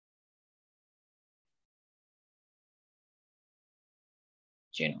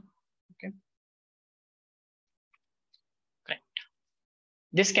 Genome. Okay. Correct.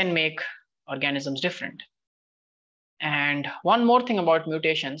 This can make organisms different. And one more thing about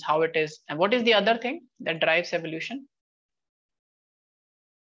mutations, how it is, and what is the other thing that drives evolution?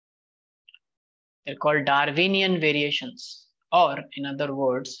 They're called Darwinian variations, or in other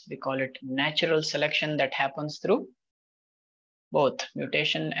words, we call it natural selection that happens through both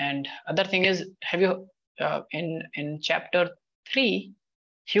mutation and other thing is, have you in chapter 3,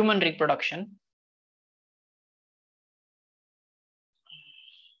 human reproduction,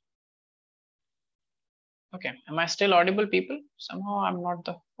 okay, am I still audible, people? Somehow I'm not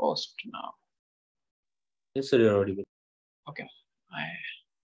the host now. Yes, sir, you're audible. Okay,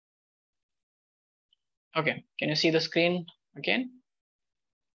 okay, can you see the screen again?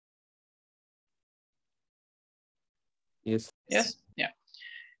 Yes. Yes, yeah.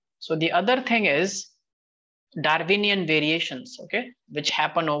 So the other thing is Darwinian variations, okay, which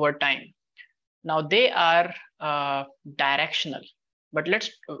happen over time. Now they are directional, but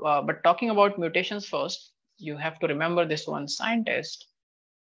but talking about mutations first, you have to remember this one scientist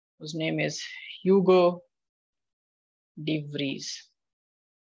whose name is Hugo de Vries.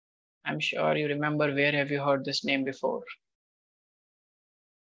 I'm sure you remember. Where have you heard this name before?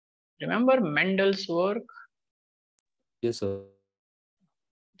 Remember Mendel's work? Yes, sir.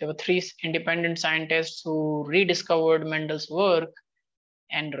 There were 3 independent scientists who rediscovered Mendel's work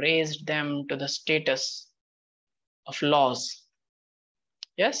and raised them to the status of laws.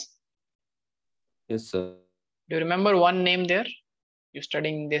 Yes? Yes, sir. Do you remember one name there? You're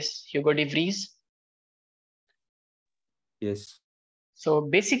studying this Hugo de Vries? Yes. So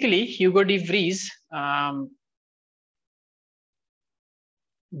basically, Hugo de Vries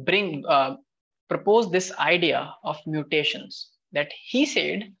proposed this idea of mutations that he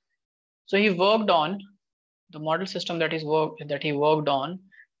said. So he worked on the model system that he worked on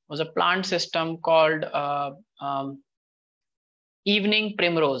was a plant system called evening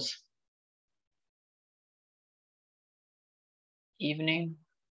primrose. Evening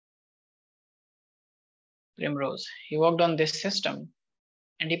primrose. He worked on this system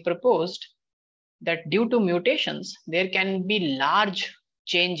and he proposed that due to mutations, there can be large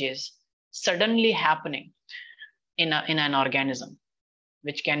changes suddenly happening in an organism,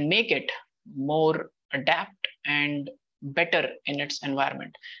 which can make it more adapt and better in its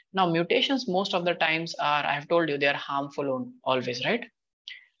environment. Now, mutations most of the times are, I have told you, they are harmful always, right?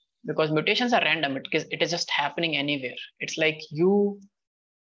 Because mutations are random. It is just happening anywhere. It's like you,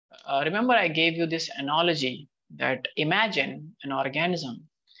 remember I gave you this analogy that imagine an organism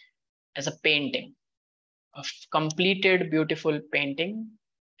as a painting, a completed beautiful painting.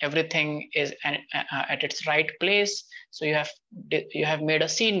 Everything is at its right place. So you have made a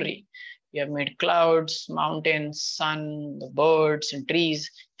scenery. You have made clouds, mountains, sun, the birds and trees,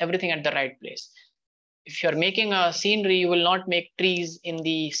 everything at the right place. If you're making a scenery, you will not make trees in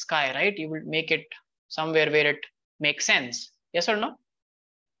the sky, right? You will make it somewhere where it makes sense. Yes or no?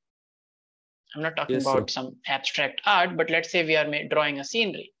 I'm not talking about some abstract art, but let's say we are drawing a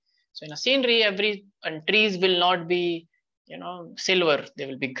scenery. So in a scenery, and trees will not be, silver. They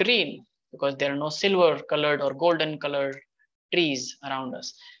will be green because there are no silver colored or golden colored trees around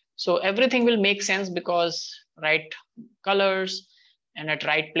us. So everything will make sense because right colors and at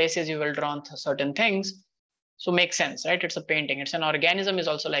right places you will draw certain things. So make sense, right? It's a painting. It's an organism is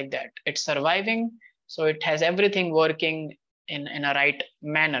also like that. It's surviving. So it has everything working in a right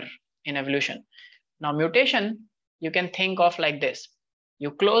manner in evolution. Now mutation, you can think of like this.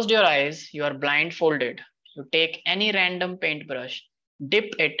 You closed your eyes, you are blindfolded. You take any random paintbrush,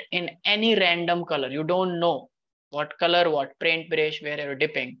 dip it in any random color. You don't know what color, what paintbrush, where you're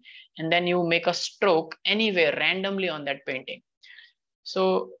dipping. And then you make a stroke anywhere randomly on that painting.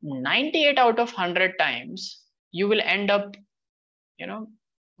 So 98 out of 100 times, you will end up,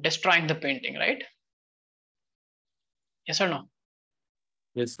 destroying the painting, right? Yes or no?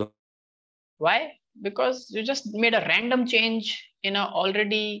 Yes, sir. Why? Because you just made a random change in a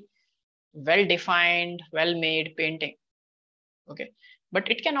already well-defined, well-made painting. Okay.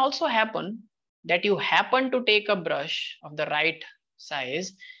 But it can also happen that you happen to take a brush of the right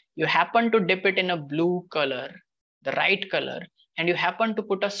size, you happen to dip it in a blue color, the right color, and you happen to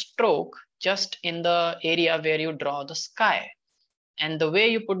put a stroke just in the area where you draw the sky. And the way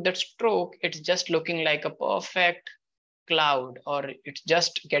you put that stroke, it's just looking like a perfect cloud, or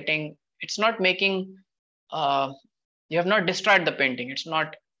it's not making, you have not destroyed the painting. It's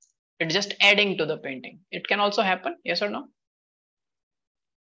just adding to the painting. It can also happen, yes or no?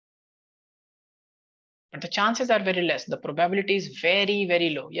 But the chances are very less. The probability is very, very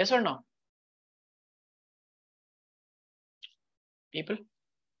low. Yes or no? People,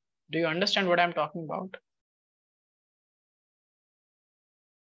 do you understand what I'm talking about?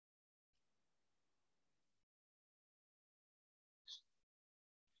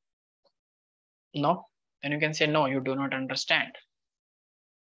 No? Then you can say, no, you do not understand.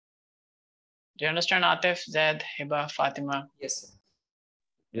 Do you understand, Atif, Zaid, Hiba, Fatima? Yes, sir.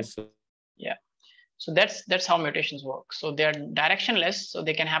 Yes, sir. Yeah. So that's how mutations work. So they are directionless, so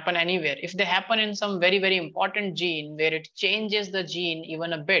they can happen anywhere. If they happen in some very, very important gene where it changes the gene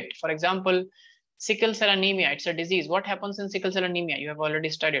even a bit, for example, sickle cell anemia, it's a disease. What happens in sickle cell anemia? You have already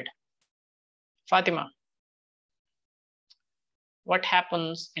studied. Fatima, what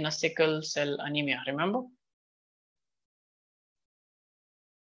happens in a sickle cell anemia? Remember?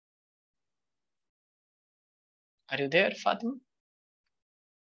 Are you there, Fatima?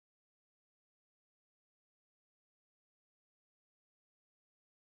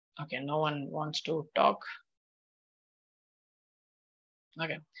 Okay, no one wants to talk.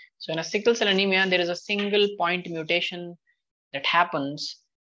 Okay, so in a sickle cell anemia, there is a single point mutation that happens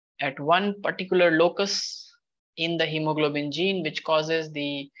at one particular locus in the hemoglobin gene, which causes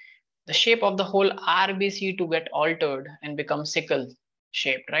the shape of the whole RBC to get altered and become sickle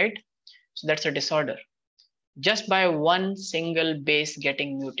shaped, right? So that's a disorder just by one single base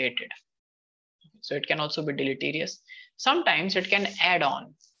getting mutated. So it can also be deleterious. Sometimes it can add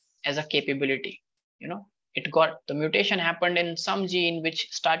on as a capability. The mutation happened in some gene which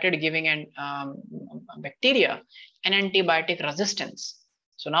started giving an bacteria an antibiotic resistance.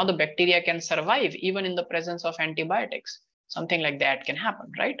 So now the bacteria can survive even in the presence of antibiotics. Something like that can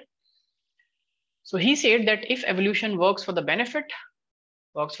happen, right? So he said that if evolution works for the benefit,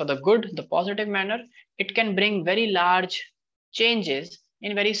 works for the good, the positive manner, it can bring very large changes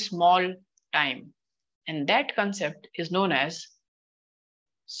in very small time. And that concept is known as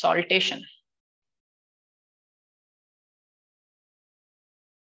saltation.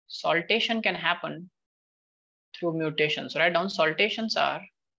 Saltation can happen through mutations. Write down, saltations are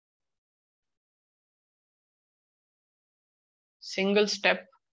single step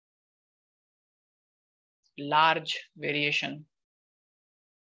large variation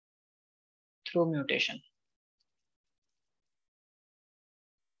through mutation.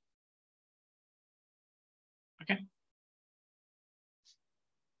 Okay.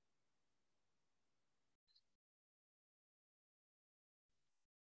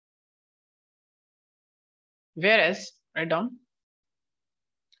 Whereas, write down,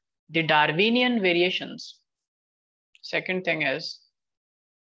 the Darwinian variations. Second thing is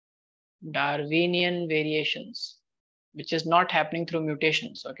Darwinian variations, which is not happening through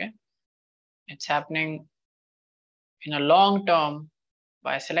mutations. Okay. It's happening in a long term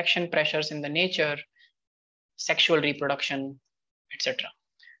by selection pressures in the nature, sexual reproduction, etc.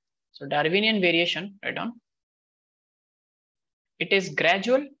 So Darwinian variation, write down, it is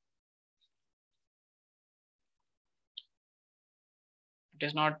gradual. It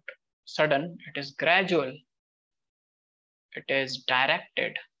is not sudden, it is gradual. It is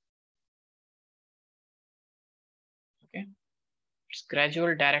directed. Okay. It's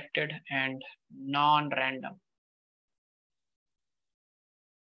gradual, directed, and non-random.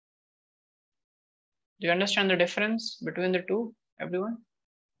 Do you understand the difference between the two, everyone?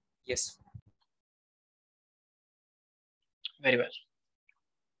 Yes. Very well.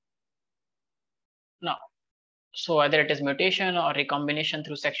 Now, So either it is mutation or recombination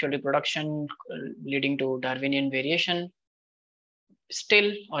through sexual reproduction leading to Darwinian variation.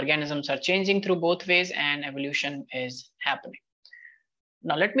 Still, organisms are changing through both ways and evolution is happening.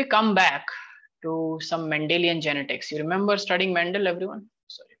 Now let me come back to some Mendelian genetics. You remember studying Mendel, everyone?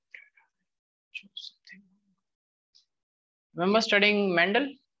 Sorry. Remember studying Mendel?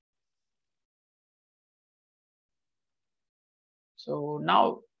 So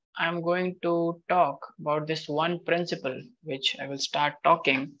now I'm going to talk about this one principle, which I will start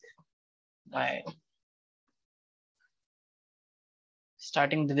talking by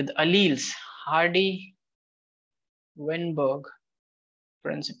starting with alleles, Hardy-Weinberg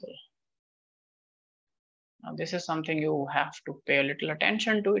principle. Now this is something you have to pay a little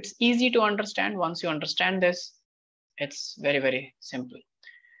attention to. It's easy to understand. Once you understand this, it's very, very simple.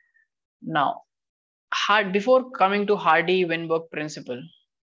 Now, before coming to Hardy-Weinberg principle,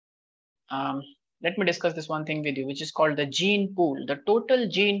 let me discuss this one thing with you, which is called the gene pool. The total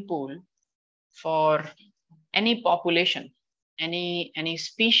gene pool for any population, any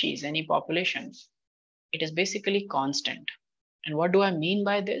species, any populations, it is basically constant. And what do I mean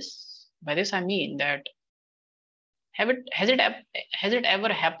by this? By this, I mean that has it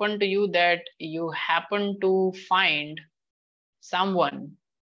ever happened to you that you happen to find someone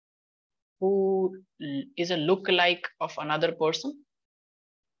who is a look-alike of another person,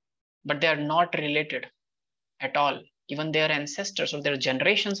 but they are not related at all? Even their ancestors or their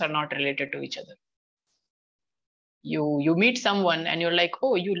generations are not related to each other. You meet someone and you're like,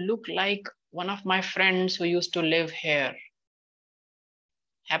 oh, you look like one of my friends who used to live here.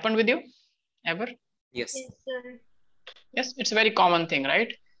 Happened with you ever? Yes. Yes, sir. Yes, it's a very common thing,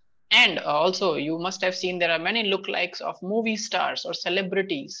 right? And also you must have seen there are many lookalikes of movie stars or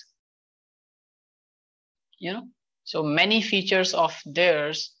celebrities. You know, so many features of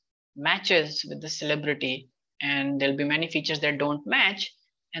theirs matches with the celebrity, and there'll be many features that don't match.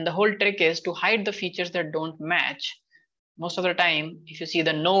 And the whole trick is to hide the features that don't match. Most of the time, if you see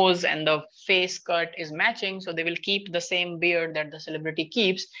the nose and the face cut is matching, so they will keep the same beard that the celebrity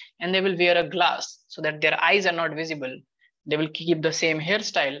keeps, and they will wear a glass so that their eyes are not visible. They will keep the same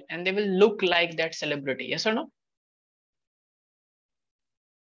hairstyle and they will look like that celebrity. Yes or no?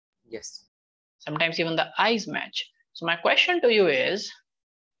 Yes. Sometimes even the eyes match. So my question to you is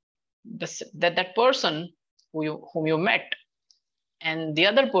that person whom you met and the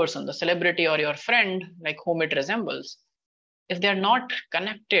other person, the celebrity or your friend, like whom it resembles, if they're not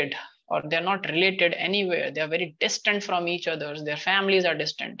connected or they're not related anywhere, they're very distant from each other, their families are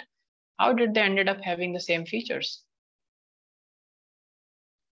distant, how did they ended up having the same features?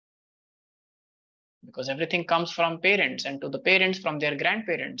 Because everything comes from parents, and to the parents from their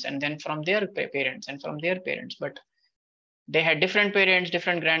grandparents, and then from their parents and from their parents. But they had different parents,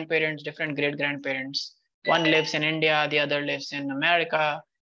 different grandparents, different great grandparents. One lives in India, the other lives in America.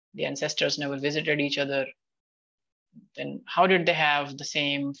 The ancestors never visited each other. Then how did they have the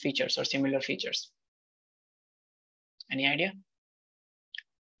same features or similar features? Any idea?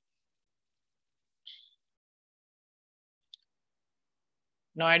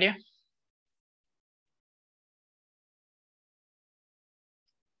 No idea?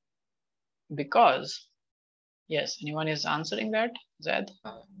 Because, yes, anyone is answering that? Zed?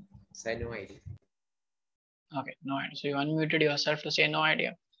 So no idea. Okay, no idea. So you unmuted yourself to say no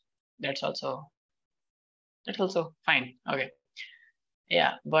idea. That's also fine. Okay.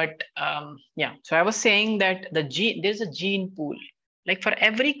 Yeah, but yeah. So I was saying that there's a gene pool. Like for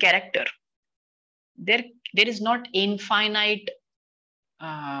every character, there is not infinite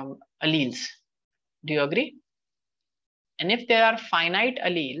alleles. Do you agree? And if there are finite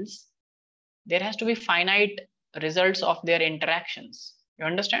alleles, there has to be finite results of their interactions. You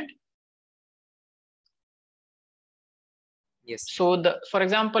understand? Yes. So for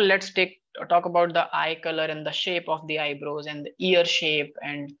example, let's talk about the eye color and the shape of the eyebrows and the ear shape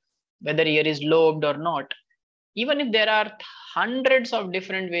and whether ear is lobed or not. Even if there are hundreds of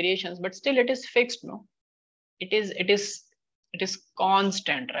different variations, but still it is fixed, no? It is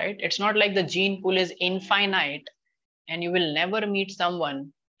constant, right? It's not like the gene pool is infinite and you will never meet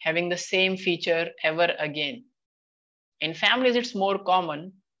someone having the same feature ever again. In families, it's more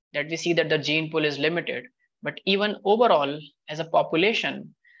common that we see that the gene pool is limited, but even overall, as a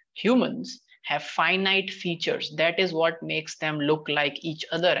population, humans have finite features. That is what makes them look like each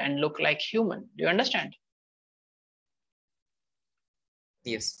other and look like human. Do you understand?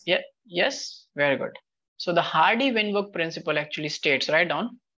 Yes. Yeah. Yes. Very good. So the Hardy-Weinberg principle actually states, write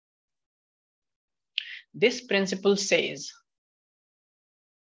down. This principle says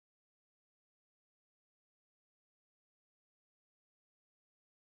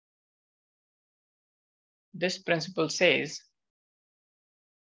this principle says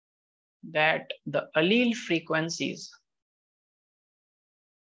that the allele frequencies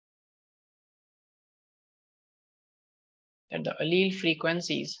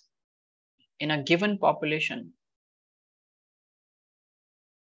in a given population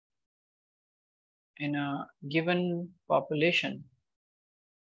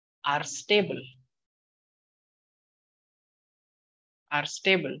are stable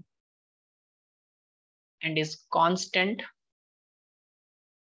and is constant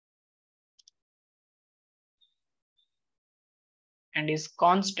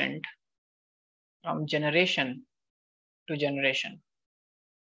from generation to generation.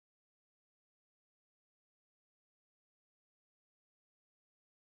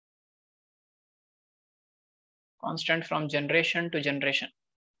 Constant from generation to generation.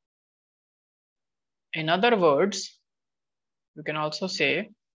 In other words, you can also say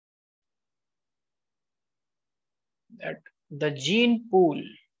that the gene pool,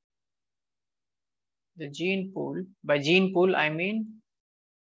 by gene pool I mean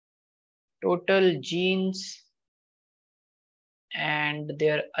total genes and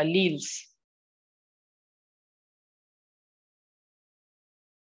their alleles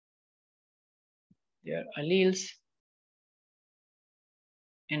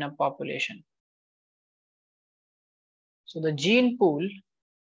in a population. So the gene pool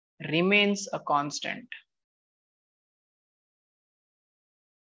remains a constant.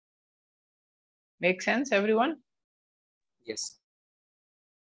 Make sense, everyone? Yes.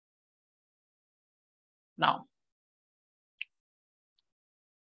 Now,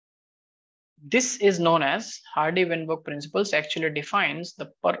 this is known as Hardy-Weinberg principles, actually defines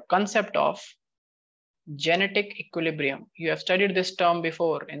the concept of genetic equilibrium. You have studied this term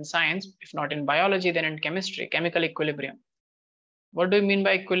before in science, if not in biology, then in chemistry, chemical equilibrium. What do you mean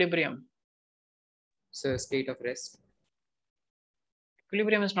by equilibrium? So state of rest.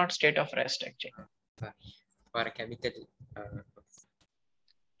 Equilibrium is not state of rest, actually. For a chemical.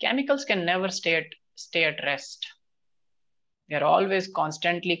 Chemicals can never stay at rest. They are always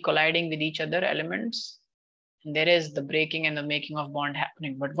constantly colliding with each other elements. And there is the breaking and the making of bond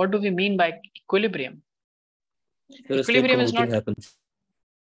happening. But what do we mean by equilibrium? So equilibrium is not. Happens.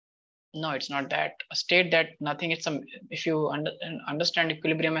 No, it's not that. A state that nothing. It's a. If you understand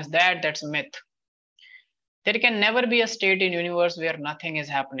equilibrium as that, that's a myth. There can never be a state in universe where nothing is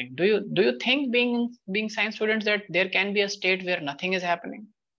happening. Do you think, being science students, that there can be a state where nothing is happening?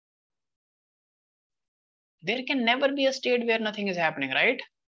 There can never be a state where nothing is happening, right?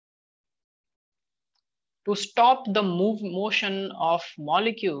 To stop the motion of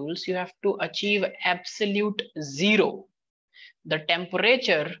molecules, you have to achieve absolute zero. The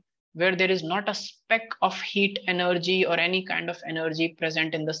temperature where there is not a speck of heat energy or any kind of energy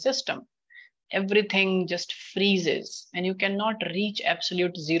present in the system. Everything just freezes and you cannot reach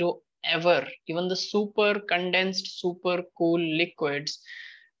absolute zero ever. Even the super condensed, super cool liquids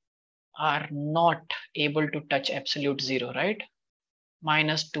are not able to touch absolute zero, right?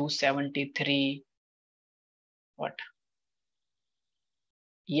 Minus 273. What?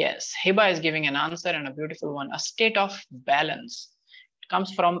 Yes, Hiba is giving an answer, and a beautiful one. A state of balance. It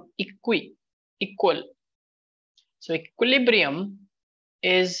comes from equal. So equilibrium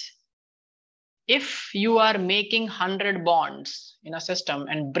is if you are making 100 bonds in a system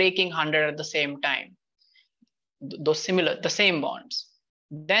and breaking 100 at the same time, the same bonds,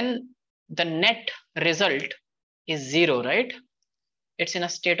 then the net result is zero, right? It's in a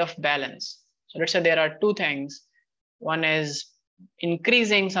state of balance. So let's say there are two things. One is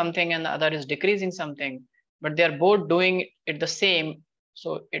increasing something and the other is decreasing something, but they're both doing it the same.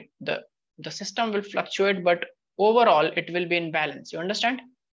 So the system will fluctuate, but overall it will be in balance. You understand?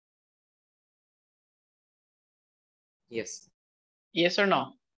 Yes. Yes or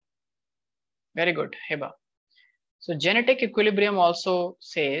no? Very good, Heba. So genetic equilibrium also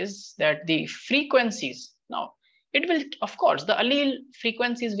says that the frequencies, now it will, of course, the allele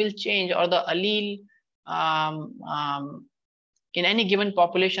frequencies will change, or the allele in any given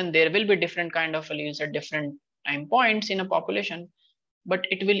population, there will be different kind of alleles at different time points in a population, but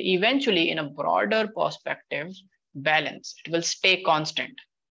it will eventually, in a broader perspective, balance. It will stay constant,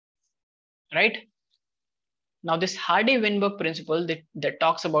 right? Now this Hardy-Weinberg principle that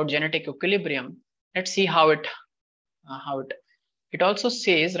talks about genetic equilibrium, let's see how it also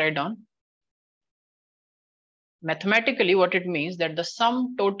says, write down, mathematically what it means, that the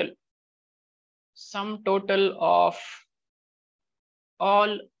sum total of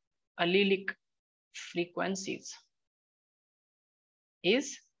all allelic frequencies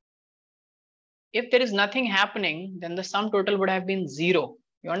is, if there is nothing happening, then the sum total would have been zero.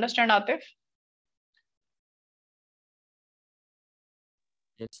 You understand, Atif?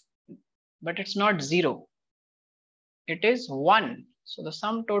 Yes. But it's not 0. It is 1. So the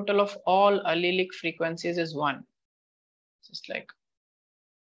sum total of all allelic frequencies is 1. Just like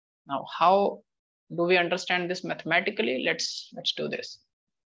now, how do we understand this mathematically? Let's do this.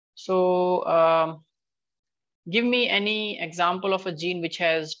 So give me any example of a gene which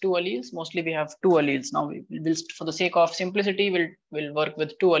has 2 alleles. Mostly we have 2 alleles. Now we will, for the sake of simplicity, we'll work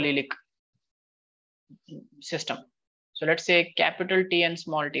with 2 allelic system. So let's say capital T and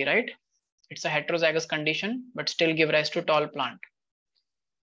small t, right? It's a heterozygous condition, but still give rise to tall plant.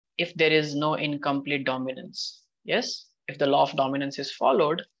 If there is no incomplete dominance, yes, if the law of dominance is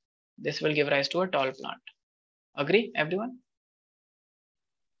followed, this will give rise to a tall plant. Agree, everyone?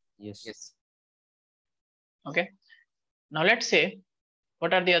 Yes. Yes. Okay. Now let's say,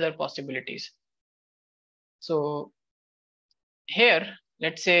 what are the other possibilities? So here,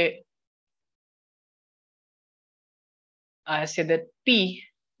 let's say, I say that P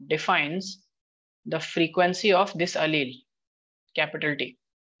defines the frequency of this allele, capital T.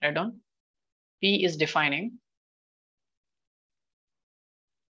 Write down. P is defining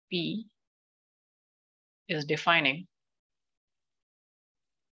the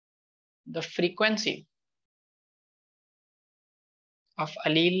frequency of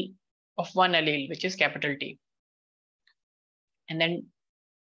one allele, which is capital T. And then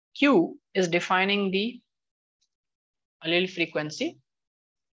Q is defining the allele frequency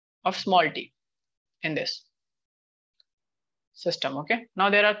of small t in this system. Okay. Now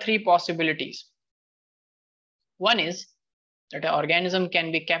there are 3 possibilities. One is that an organism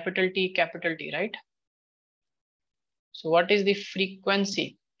can be capital T, right? So what is the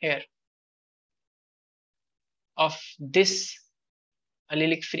frequency here of this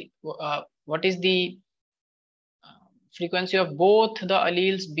allelic what is the frequency of both the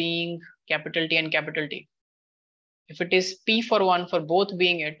alleles being capital T and capital T? If it is P for one for both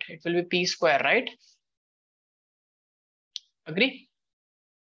being it will be P square, right? Agree?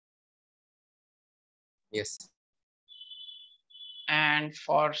 Yes. And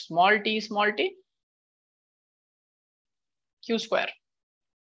for small t, Q square.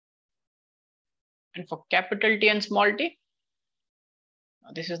 And for capital T and small t,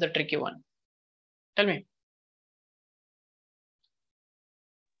 this is the tricky one. Tell me.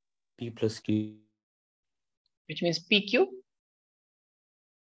 P plus Q. Which means PQ?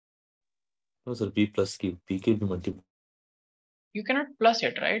 No, sir, P plus Q. PQ will be multiple. You cannot plus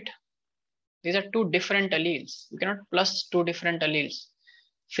it, right? These are 2 different alleles. You cannot plus 2 different alleles.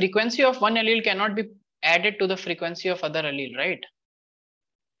 Frequency of one allele cannot be added to the frequency of other allele, right?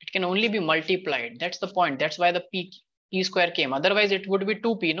 It can only be multiplied. That's the point. That's why the P square came. Otherwise, it would be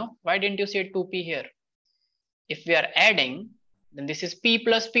 2P, no? Why didn't you say 2P here? If we are adding, then this is P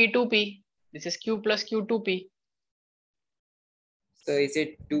plus P 2P. This is Q plus Q 2P. So is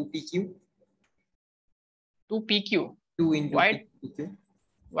it 2PQ? 2PQ. 2 into Why? PQ?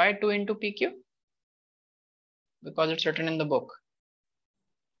 Why 2 into PQ? Because it's written in the book.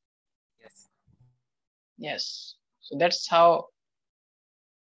 Yes. Yes. So that's how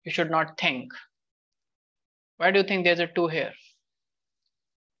you should not think. Why do you think there's a 2 here?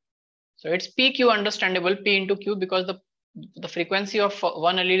 So it's PQ, understandable, P into Q, because the frequency of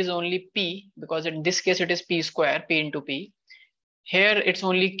one allele is only P, because in this case it is P square, P into P. Here it's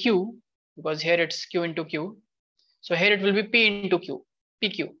only Q, because here it's Q into Q. So here it will be P into Q,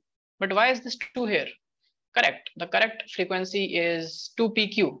 PQ. But why is this 2 here? Correct. The correct frequency is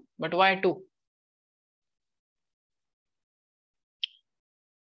 2PQ. But why 2?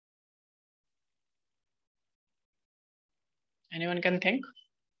 Anyone can think?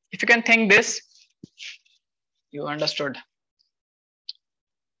 If you can think this, you understood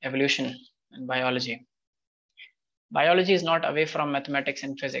evolution and biology. Biology is not away from mathematics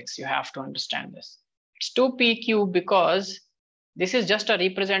and physics. You have to understand this. It's 2PQ because this is just a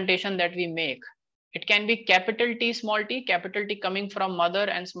representation that we make. It can be capital T, small t, capital T coming from mother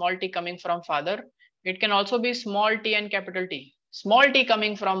and small t coming from father. It can also be small t and capital T. Small t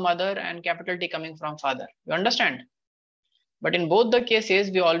coming from mother and capital T coming from father. You understand? But in both the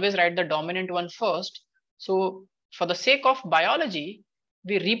cases, we always write the dominant one first. So for the sake of biology,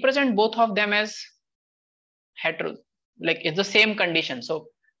 we represent both of them as hetero, like it's the same condition. So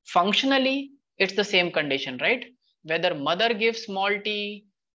functionally, it's the same condition, right? Whether mother gives small t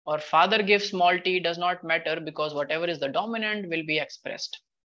or father gives small t does not matter, because whatever is the dominant will be expressed.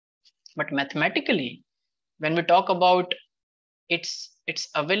 But mathematically, when we talk about its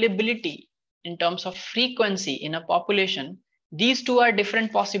availability in terms of frequency in a population, these 2 are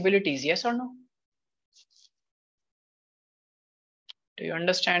different possibilities. Yes or no? Do you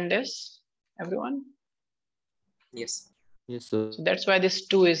understand this, everyone? Yes. Yes, sir. So that's why this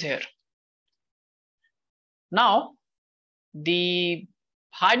 2 is here. Now, the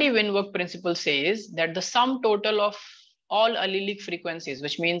Hardy-Weinberg principle says that the sum total of all allelic frequencies,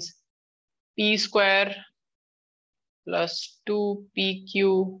 which means p square plus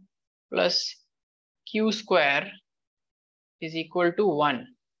 2pq plus q square is equal to 1.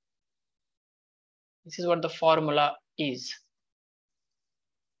 This is what the formula is.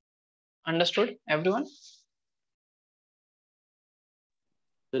 Understood, everyone?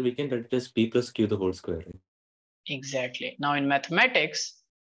 So we can write it as p plus q the whole square. Right? Exactly. Now in mathematics,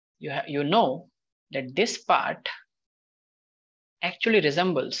 you know that this part actually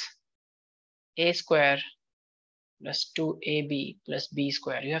resembles a square plus 2ab plus b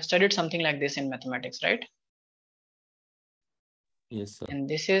square. You have studied something like this in mathematics, right? Yes, sir. And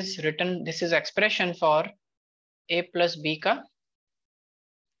this is written, this is expression for a plus b ka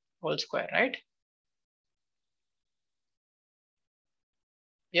whole square, right?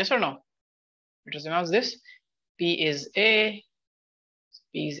 Yes or no? It resembles this. P is a,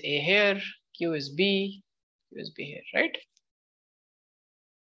 p is a here, q is b, q is b here, right?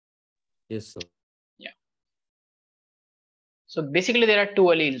 Yes, sir. Yeah. So basically there are two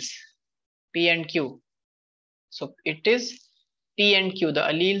alleles, p and q. So it is p and q, the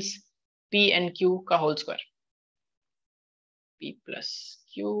alleles p and q ka whole square. P plus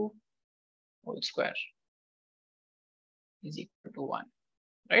q whole square is equal to 1,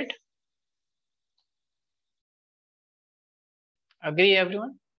 right? Agree,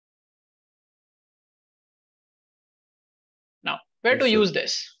 everyone? Now, where Yes, to sir. use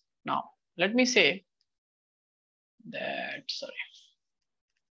this? Now, let me say that, sorry.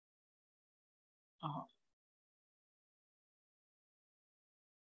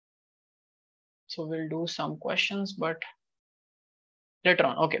 So we'll do some questions, but later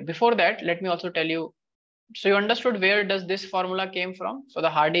on. Okay, before that, let me also tell you. So you understood where does this formula came from for the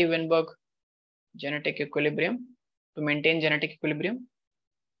Hardy-Weinberg genetic equilibrium, to maintain genetic equilibrium?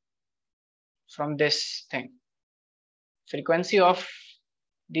 From this thing. Frequency of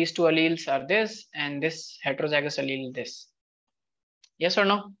these two alleles are this, and this heterozygous allele this. Yes or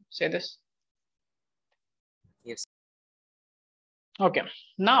no? Say this. Yes. Okay.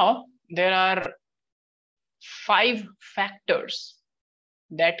 Now there are 5 factors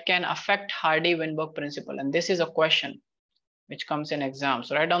that can affect Hardy-Weinberg principle, and this is a question which comes in exam.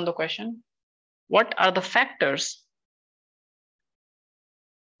 So write down the question. What are the factors?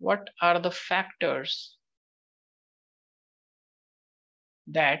 What are the factors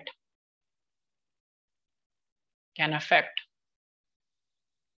that can affect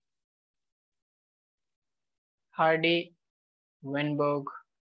Hardy-Weinberg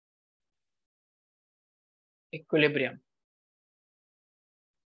equilibrium?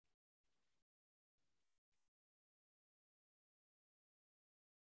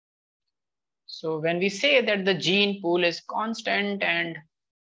 So when we say that the gene pool is constant and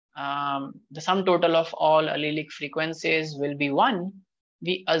the sum total of all allelic frequencies will be 1,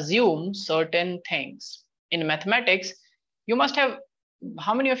 we assume certain things. In mathematics, you must have,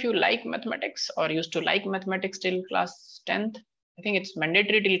 how many of you like mathematics or used to like mathematics till class 10th? I think it's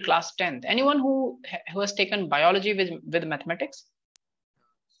mandatory till class 10th. Anyone who has taken biology with mathematics?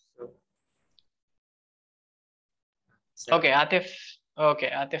 So, Okay, Atif. Okay,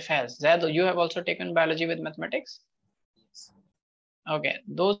 Atif has. Zad, you have also taken biology with mathematics? yes. Okay,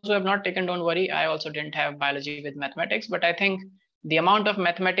 those who have not taken, don't worry. I also didn't have biology with mathematics, but I think the amount of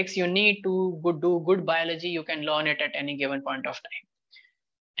mathematics you need to do good biology, you can learn it at any given point of time.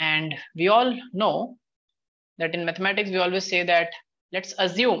 And we all know that in mathematics, we always say that let's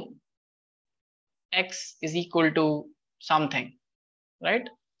assume x is equal to something, right?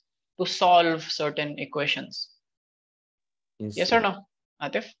 To solve certain equations. Yes sir. or no,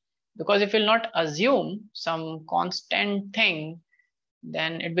 Atif? Because if we'll not assume some constant thing,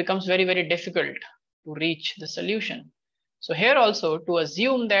 then it becomes very, very difficult to reach the solution. So here also, to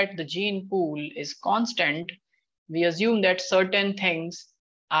assume that the gene pool is constant, we assume that certain things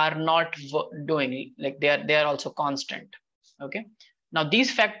are not doing, like they are also constant. Okay. Now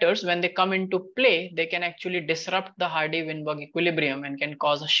these factors, when they come into play, they can actually disrupt the Hardy-Weinberg equilibrium and can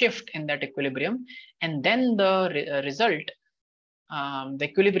cause a shift in that equilibrium. And then the result, the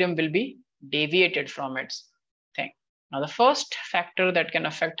equilibrium will be deviated from its thing. Now, the first factor that can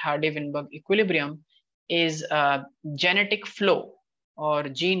affect Hardy-Weinberg equilibrium is genetic flow or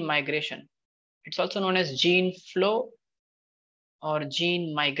gene migration. It's also known as gene flow or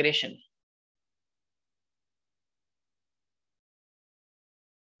gene migration.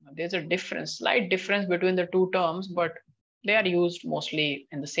 There's a difference, slight difference between the two terms, but they are used mostly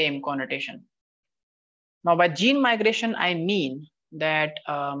in the same connotation. Now, by gene migration, I mean that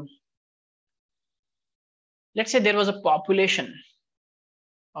let's say there was a population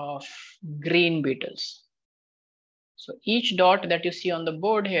of green beetles. So each dot that you see on the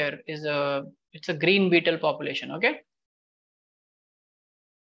board here is it's a green beetle population. Okay.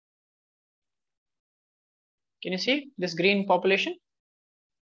 Can you see this green population?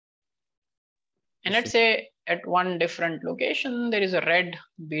 And let's say at one different location, there is a red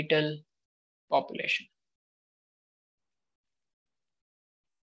beetle population.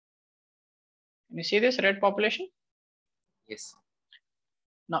 Can you see this red population? Yes.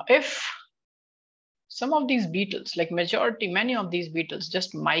 Now, if some of these beetles, like many of these beetles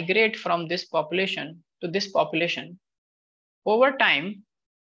just migrate from this population to this population, over time,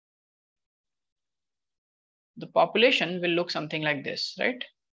 the population will look something like this, right?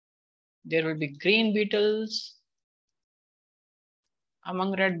 There will be green beetles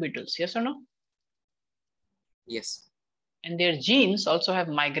among red beetles, yes or no? Yes. And their genes also have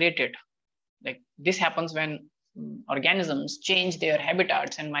migrated. Like this happens when organisms change their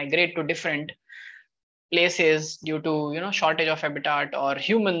habitats and migrate to different places due to shortage of habitat, or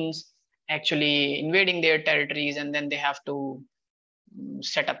humans actually invading their territories, and then they have to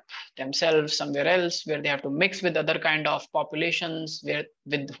set up themselves somewhere else where they have to mix with other kind of populations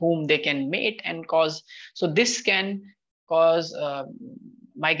with whom they can mate and cause. So this can cause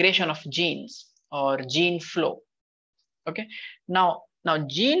migration of genes or gene flow. Okay. Now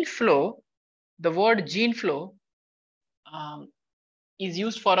gene flow, the word gene flow is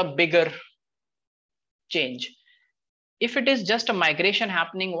used for a bigger change. If it is just a migration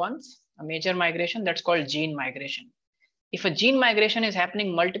happening once, a major migration, that's called gene migration. If a gene migration is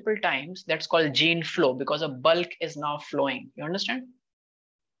happening multiple times, that's called gene flow, because a bulk is now flowing. You understand?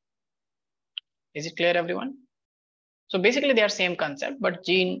 Is it clear, everyone? So basically they are same concept, but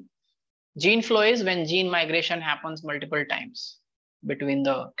gene flow is when gene migration happens multiple times between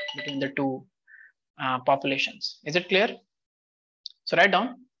the two populations. Is it clear? So write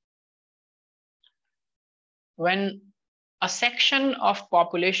down. When a section of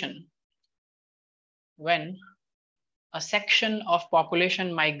population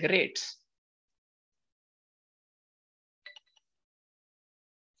migrates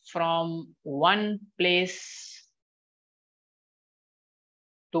from one place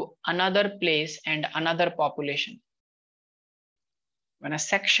to another place and another population. When a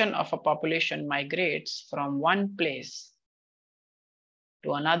section of a population migrates from one place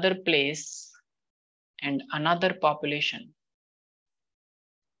to another place and another population,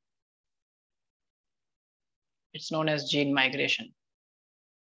 it's known as gene migration.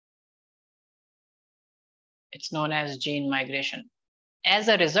 It's known as gene migration. As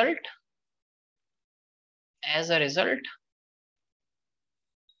a result,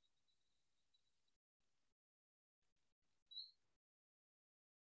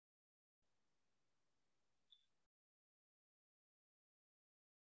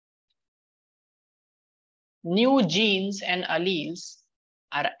 new genes and alleles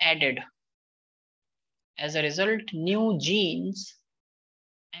are added. As a result, new genes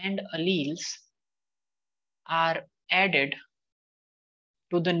and alleles are added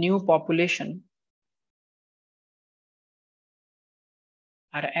to the new population,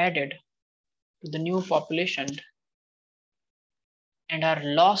 and are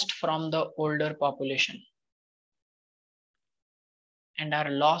lost from the older population.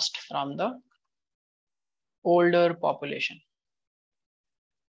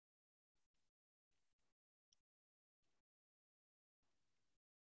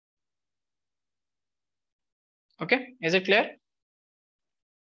 Okay, is it clear?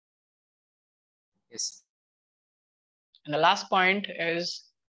 Yes. And the last point is,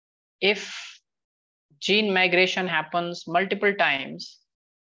 if gene migration happens multiple times,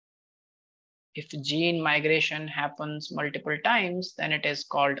 then it is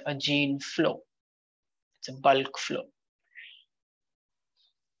called a gene flow. It's a bulk flow.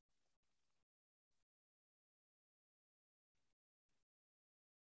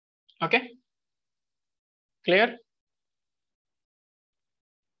 Okay, clear?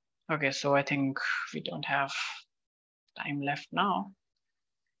 Okay, so I think we don't have time left now.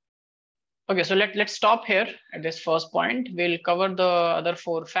 Okay, so let's stop here at this first point. We'll cover the other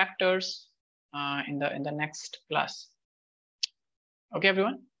 4 factors in the next class. Okay,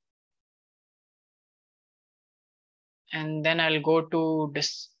 everyone? And then I'll go to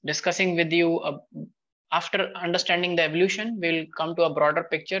discussing with you after understanding the evolution. We'll come to a broader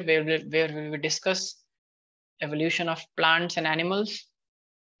picture where we will discuss evolution of plants and animals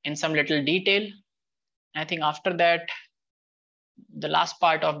in some little detail. I think after that the last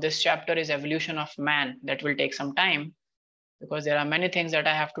part of this chapter is evolution of man. That will take some time because there are many things that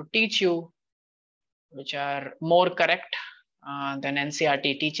I have to teach you which are more correct than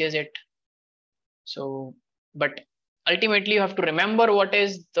NCERT teaches it. So, but ultimately you have to remember what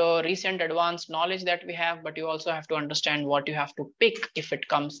is the recent advanced knowledge that we have, but you also have to understand what you have to pick if it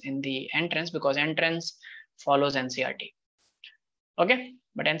comes in the entrance, because entrance follows NCERT. Okay,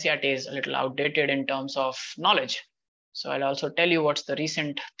 but NCERT is a little outdated in terms of knowledge. So I'll also tell you what's the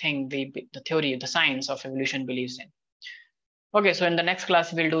recent thing the theory, the science of evolution believes in. Okay, so in the next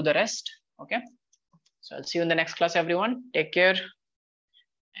class, we'll do the rest. Okay, so I'll see you in the next class, everyone. Take care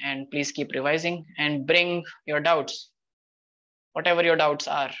and please keep revising and bring your doubts, whatever your doubts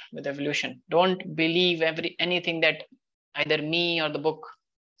are with evolution. Don't believe anything that either me or the book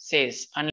says.